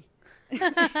Zombie.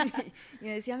 Y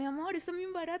me decía, mi amor, están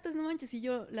bien baratas, no manches. Y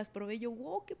yo las probé y yo,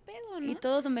 wow, qué pedo, ¿no? Y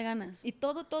todos son veganas. Y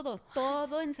todo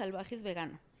en Salvaje es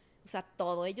vegano. O sea,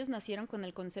 todo. Ellos nacieron con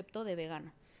el concepto de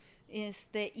vegano.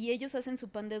 Y ellos hacen su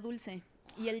pan de dulce.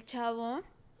 Y el chavo,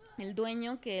 el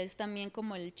dueño, que es también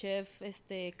como el chef,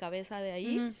 cabeza de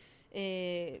ahí,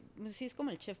 sí es como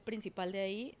el chef principal de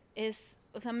ahí,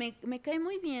 o sea, me cae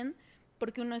muy bien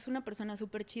porque uno es una persona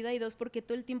súper chida y dos, porque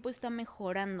todo el tiempo está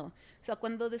mejorando. O sea,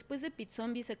 cuando después de Pit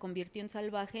Zombie se convirtió en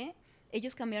Salvaje,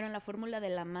 ellos cambiaron la fórmula de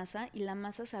la masa y la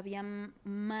masa sabía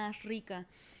más rica.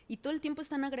 Y todo el tiempo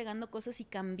están agregando cosas y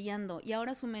cambiando. Y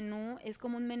ahora su menú es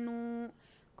como un menú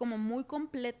como muy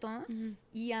completo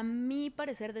y a mi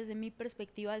parecer, desde mi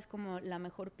perspectiva, es como la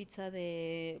mejor pizza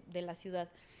de la ciudad.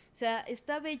 O sea,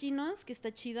 está Bellinos, que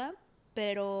está chida,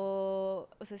 pero,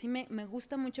 o sea, sí me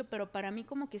gusta mucho, pero para mí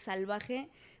como que Salvaje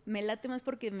me late más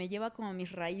porque me lleva como a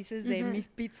mis raíces de mis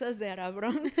pizzas de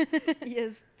Bronx.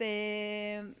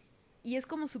 Y es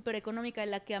como súper económica.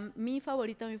 La que mi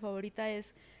favorita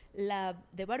es la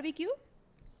de barbecue.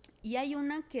 Y hay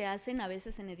una que hacen a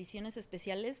veces en ediciones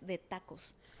especiales de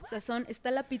tacos. O sea,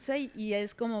 está la pizza y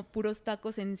es como puros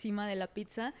tacos encima de la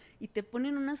pizza y te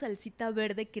ponen una salsita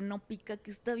verde que no pica,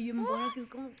 que está bien buena, que es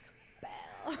como...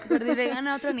 Gordi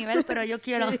vegana a otro nivel, pero yo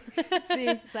quiero. Sí,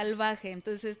 Salvaje.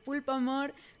 Entonces, Pulpa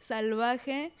Amor,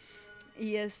 Salvaje.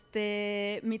 Y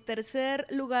mi tercer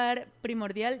lugar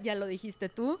primordial, ya lo dijiste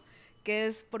tú, que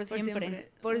es por siempre.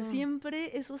 Por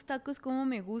siempre esos tacos como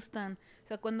me gustan. O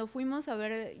sea, cuando fuimos a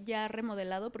ver ya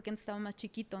remodelado, porque antes estaba más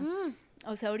chiquito.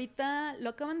 O sea, ahorita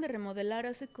lo acaban de remodelar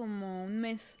hace como un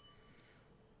mes.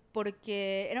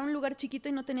 Porque era un lugar chiquito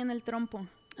y no tenían el trompo.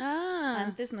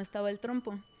 Antes no estaba el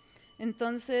trompo.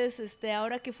 Entonces,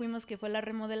 ahora que fuimos, que fue la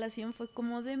remodelación, fue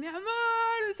como de, mi amor,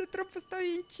 ese trompo está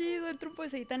bien chido, el trompo de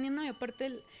seitan, ¿no? Y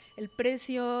aparte el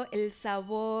precio, el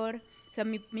sabor, o sea,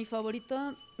 mi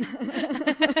favorito...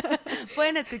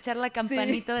 Pueden escuchar la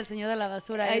campanita del señor de la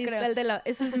basura. Ahí creo. Está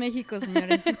eso es México,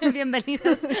 señores.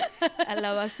 Bienvenidos a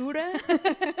la basura.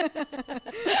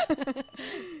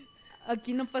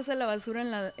 Aquí no pasa la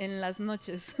basura en las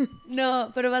noches.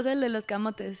 No, pero va a ser el de los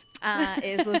camotes.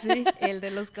 Eso sí, el de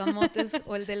los camotes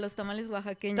o el de los tamales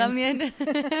oaxaqueños. También.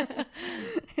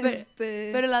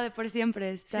 Pero la de por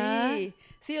siempre está...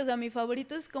 Sí, o sea, mi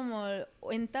favorito es como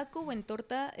en taco o en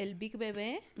torta, el Big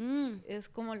Bebé. Es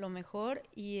como lo mejor.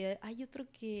 Y hay otro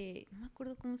que, no me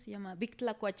acuerdo cómo se llama, Big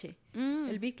Tlacuache.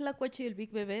 El Big Tlacuache y el Big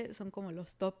Bebé son como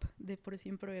los top de por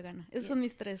siempre vegana. Esas son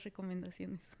mis 3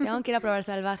 recomendaciones. Tengo que ir a probar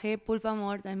Salvaje, Pulpa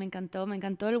Amor, también me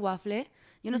encantó el waffle.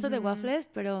 Yo no soy de waffles,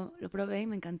 pero lo probé y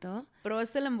me encantó.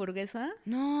 ¿Probaste la hamburguesa?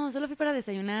 No, solo fui para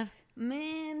desayunar.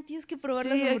 Tienes que probar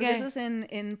las hamburguesas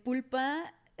en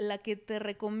Pulpa. La que te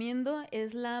recomiendo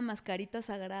es la mascarita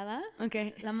sagrada.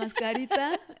 La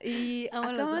mascarita. Y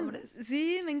amo los nombres.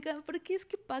 Sí, me encanta. Porque es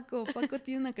que Paco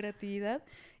tiene una creatividad.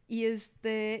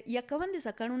 Y acaban de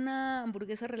sacar una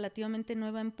hamburguesa relativamente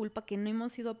nueva en Pulpa que no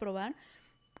hemos ido a probar,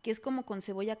 que es como con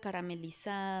cebolla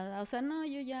caramelizada. O sea, no,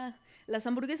 yo ya... Las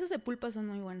hamburguesas de Pulpa son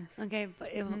muy buenas.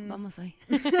 Vamos hoy.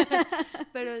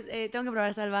 Pero tengo que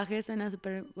probar Salvaje, suena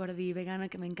súper gordi vegana,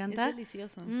 que me encanta. Es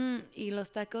delicioso. Y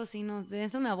los tacos, sí, nos den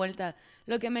una vuelta.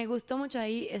 Lo que me gustó mucho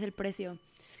ahí es el precio.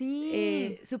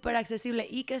 Sí. Súper accesible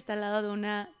y que está al lado de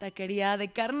una taquería de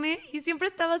carne y siempre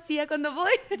está vacía cuando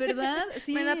voy. ¿Verdad?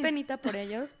 Sí. Me da penita por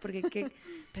ellos,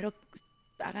 pero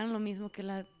hagan lo mismo que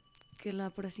la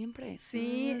por siempre.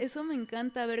 Sí, eso me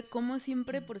encanta, ver cómo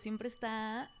siempre por siempre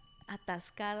está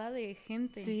atascada de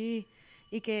gente. Sí,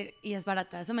 y es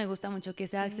barata. Eso me gusta mucho, que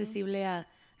sea accesible a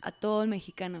a todo el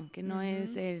mexicano, que no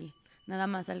es el nada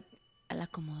más al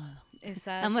acomodado.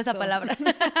 Exacto. Amo esa palabra.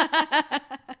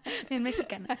 Bien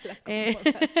mexicana.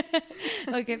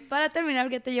 Ok, para terminar,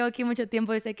 porque te llevo aquí mucho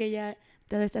tiempo y sé que ya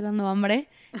te debe estar dando hambre.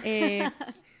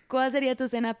 ¿Cuál sería tu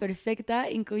cena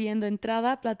perfecta, incluyendo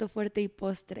entrada, plato fuerte y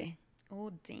postre? Oh,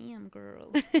 damn,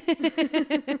 girl.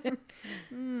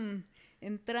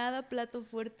 Entrada, plato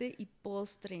fuerte y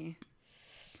postre.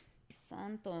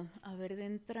 Santo. A ver, de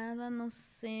entrada, no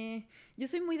sé. Yo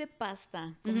soy muy de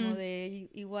pasta, como de,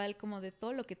 igual como de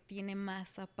todo lo que tiene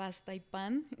masa, pasta y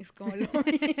pan, es como lo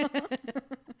mío.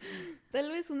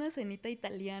 Tal vez una cenita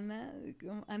italiana,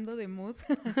 ando de mood.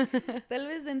 Tal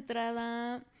vez de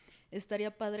entrada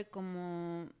estaría padre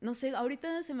como, no sé,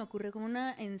 ahorita se me ocurre como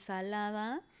una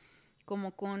ensalada,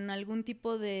 como con algún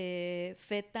tipo de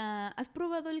feta. ¿Has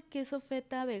probado el queso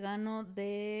feta vegano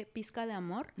de Pizca de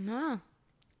Amor? No.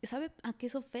 ¿Sabe a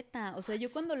queso feta? O sea,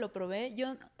 yo cuando lo probé,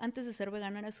 yo antes de ser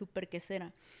vegana era súper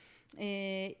quesera.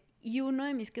 Y uno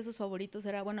de mis quesos favoritos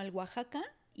era, bueno, el Oaxaca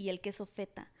y el queso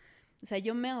feta. O sea,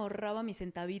 yo me ahorraba mis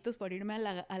centavitos para irme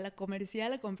a la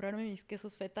comercial a comprarme mis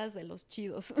quesos fetas de los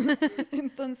chidos.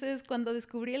 Entonces, cuando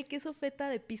descubrí el queso feta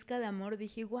de Pizca de Amor,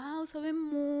 dije, wow, sabe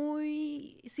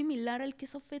muy similar al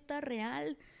queso feta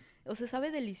real. O sea,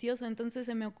 sabe delicioso. Entonces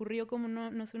se me ocurrió como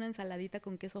no sé, una ensaladita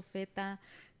con queso feta,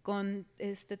 con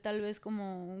tal vez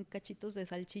como un cachitos de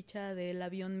salchicha del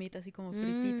Beyond Meat, así como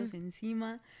frititos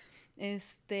encima.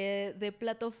 De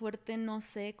plato fuerte, no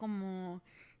sé, como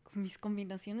con mis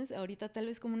combinaciones, ahorita tal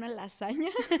vez como una lasaña.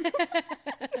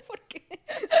 No sé por qué.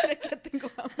 Ahora que tengo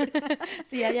hambre.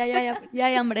 Sí, ya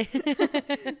hay hambre.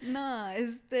 No,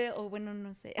 o bueno,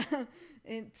 no sé.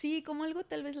 Sí, como algo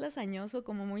tal vez lasañoso,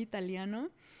 como muy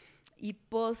italiano. Y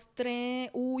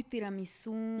postre,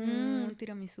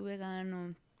 tiramisú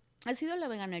vegano. ¿Has ido a la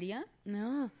veganería?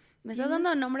 No, me estás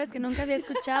dando nombres que nunca había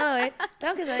escuchado, ¿eh?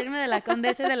 Tengo que salirme de la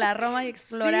Condesa y de la Roma y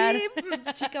explorar. Sí,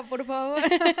 chica, por favor.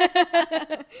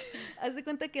 Haz de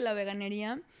cuenta que la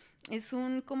veganería es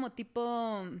un como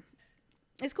tipo...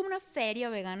 Es como una feria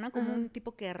vegana, como un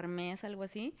tipo kermés, algo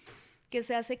así, que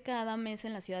se hace cada mes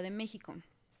en la Ciudad de México.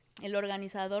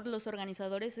 Los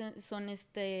organizadores son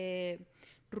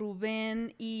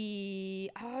Rubén y...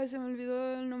 Ay, se me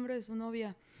olvidó el nombre de su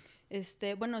novia.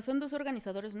 Bueno, son dos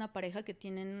organizadores, una pareja que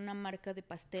tienen una marca de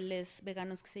pasteles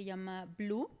veganos que se llama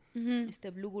Blue,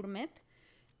 Blue Gourmet.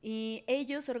 Y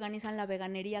ellos organizan la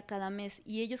veganería cada mes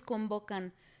y ellos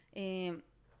convocan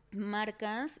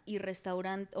marcas y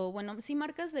restaurantes, o bueno, sí,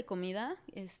 marcas de comida,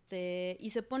 y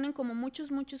se ponen como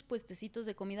muchos puestecitos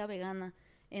de comida vegana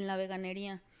en la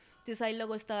veganería. Entonces ahí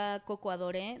luego está Coco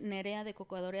Adoré, Nerea de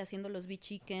Coco Adoré haciendo los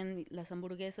B-Chicken, las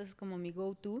hamburguesas, es como mi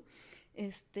go-to.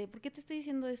 ¿Por qué te estoy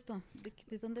diciendo esto?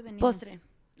 ¿De dónde venimos? Postre.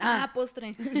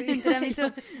 Postre. Sí,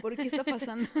 tiramisú. ¿Por qué está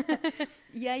pasando?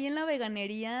 Y ahí en la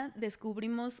veganería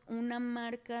descubrimos una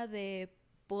marca de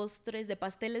postres, de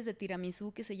pasteles de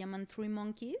tiramisú que se llaman Three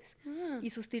Monkeys. Y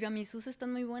sus tiramisús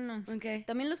están muy buenos. Okay.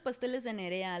 También los pasteles de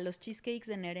Nerea, los cheesecakes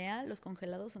de Nerea, los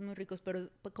congelados son muy ricos, pero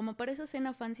como para esa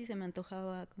cena fancy se me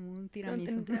antojaba como un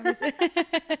tiramisú.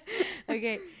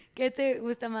 Ok, ¿qué te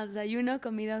gusta más, desayuno,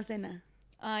 comida o cena?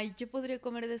 Ay, yo podría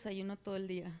comer desayuno todo el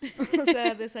día. O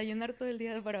sea, desayunar todo el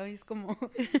día para mí es como...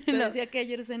 Te decía que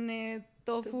ayer cené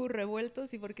tofu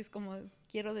revueltos y porque es como,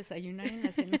 quiero desayunar en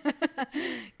la cena.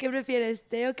 ¿Qué prefieres,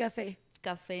 té o café?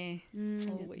 Café,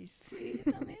 always. Sí,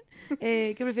 también.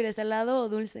 ¿Qué prefieres, salado o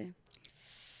dulce?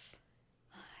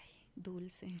 Ay,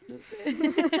 dulce.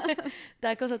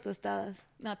 ¿Tacos o tostadas?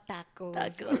 No, tacos.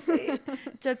 Tacos, sí.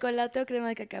 ¿Chocolate o crema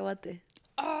de cacahuate?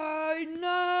 ¡Ay,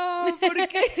 no! ¿Por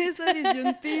qué esa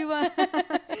disyuntiva?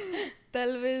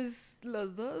 Tal vez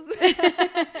los dos.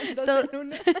 Dos en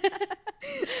una.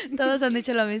 Todos han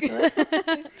dicho lo mismo.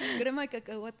 Crema de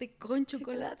cacahuate con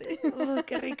chocolate.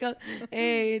 ¡Qué rico!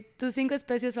 ¿Tus 5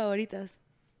 especies favoritas?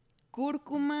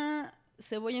 Cúrcuma,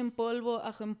 cebolla en polvo,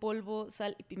 ajo en polvo,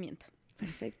 sal y pimienta.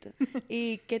 Perfecto.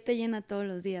 ¿Y qué te llena todos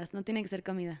los días? No tiene que ser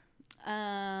comida.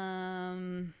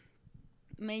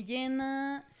 Me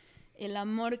llena el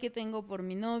amor que tengo por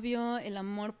mi novio, el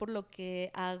amor por lo que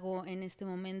hago en este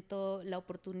momento, la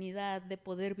oportunidad de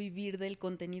poder vivir del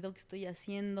contenido que estoy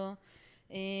haciendo,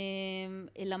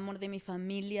 el amor de mi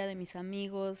familia, de mis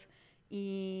amigos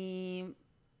y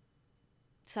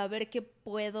saber que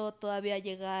puedo todavía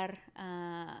llegar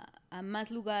a más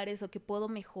lugares o que puedo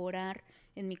mejorar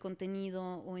en mi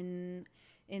contenido o en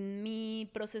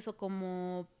mi proceso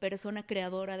como persona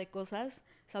creadora de cosas,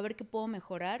 saber que puedo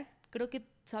mejorar. Creo que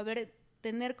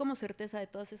tener como certeza de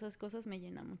todas esas cosas me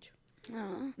llena mucho.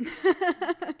 Oh,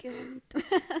 qué bonito.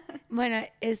 Bueno,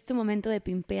 es tu momento de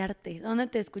pimpearte. ¿Dónde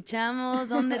te escuchamos?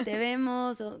 ¿Dónde te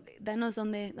vemos? Danos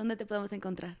dónde te podemos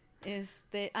encontrar.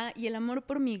 Y el amor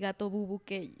por mi gato Bubu,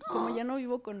 que como ya no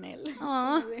vivo con él.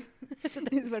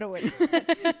 Pero bueno,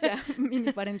 ya,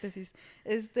 mini paréntesis.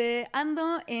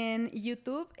 Ando en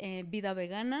YouTube, Vida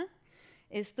Vegana.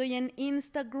 Estoy en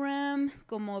Instagram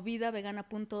como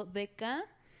vidavegana.dk.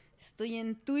 Estoy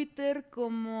en Twitter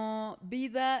como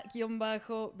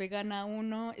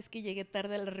vida-vegana1. Es que llegué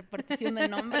tarde a la repartición de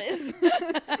nombres.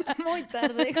 Muy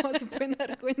tarde, como se pueden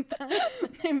dar cuenta.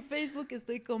 En Facebook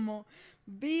estoy como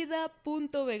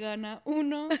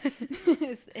vida.vegana1.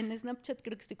 En Snapchat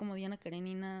creo que estoy como Diana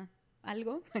Karenina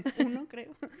algo, 1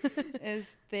 creo.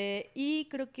 Y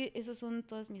creo que esas son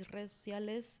todas mis redes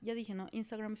sociales. Ya dije, ¿no?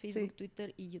 Instagram, Facebook, sí.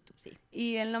 Twitter y YouTube, sí.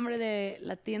 ¿Y el nombre de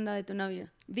la tienda de tu novio?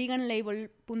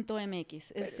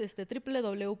 veganlabel.mx. Es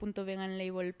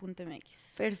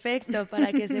www.veganlabel.mx. Perfecto,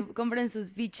 para que se compren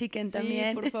sus beef chicken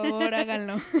también. Sí, por favor,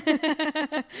 háganlo.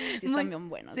 Sí, están bien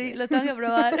buenos. Sí, los tengo que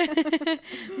probar.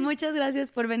 Muchas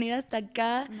gracias por venir hasta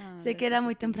acá. No, sé que era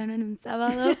muy temprano en un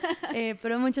sábado,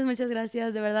 pero muchas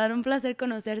gracias. De verdad, un placer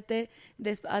conocerte.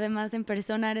 Además, en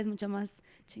persona eres mucho más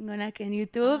chingona que en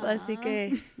YouTube. Así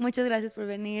que muchas gracias por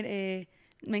venir.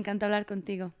 Me encanta hablar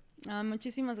contigo.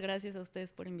 Muchísimas gracias a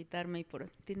ustedes por invitarme y por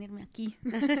tenerme aquí.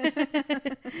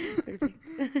 Perfecto.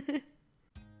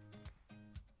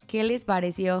 ¿Qué les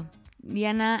pareció?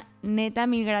 Diana, neta,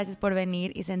 mil gracias por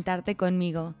venir y sentarte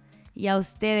conmigo. Y a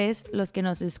ustedes, los que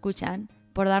nos escuchan,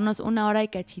 por darnos 1 hora y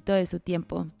cachito de su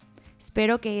tiempo.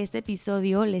 Espero que este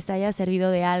episodio les haya servido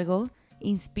de algo,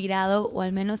 inspirado o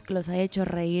al menos que los haya hecho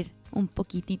reír un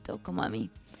poquitito como a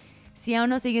mí. Si aún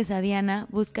no sigues a Diana,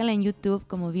 búscala en YouTube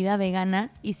como Vida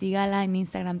Vegana y sígala en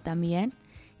Instagram también.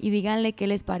 Y díganle qué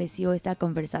les pareció esta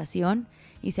conversación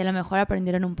y si a lo mejor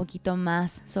aprendieron un poquito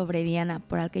más sobre Diana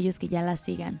por aquellos que ya la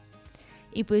sigan.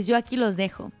 Y pues yo aquí los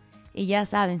dejo. Y ya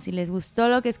saben, si les gustó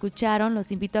lo que escucharon,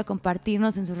 los invito a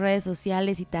compartirnos en sus redes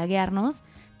sociales y taguearnos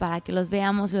para que los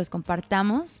veamos y los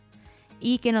compartamos.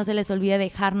 Y que no se les olvide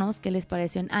dejarnos qué les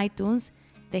pareció en iTunes.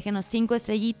 Déjenos 5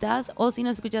 estrellitas o si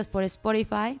nos escuchas por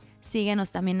Spotify,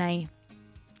 síguenos también ahí.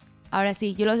 Ahora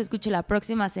sí, yo los escucho la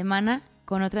próxima semana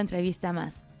con otra entrevista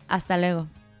más. Hasta luego.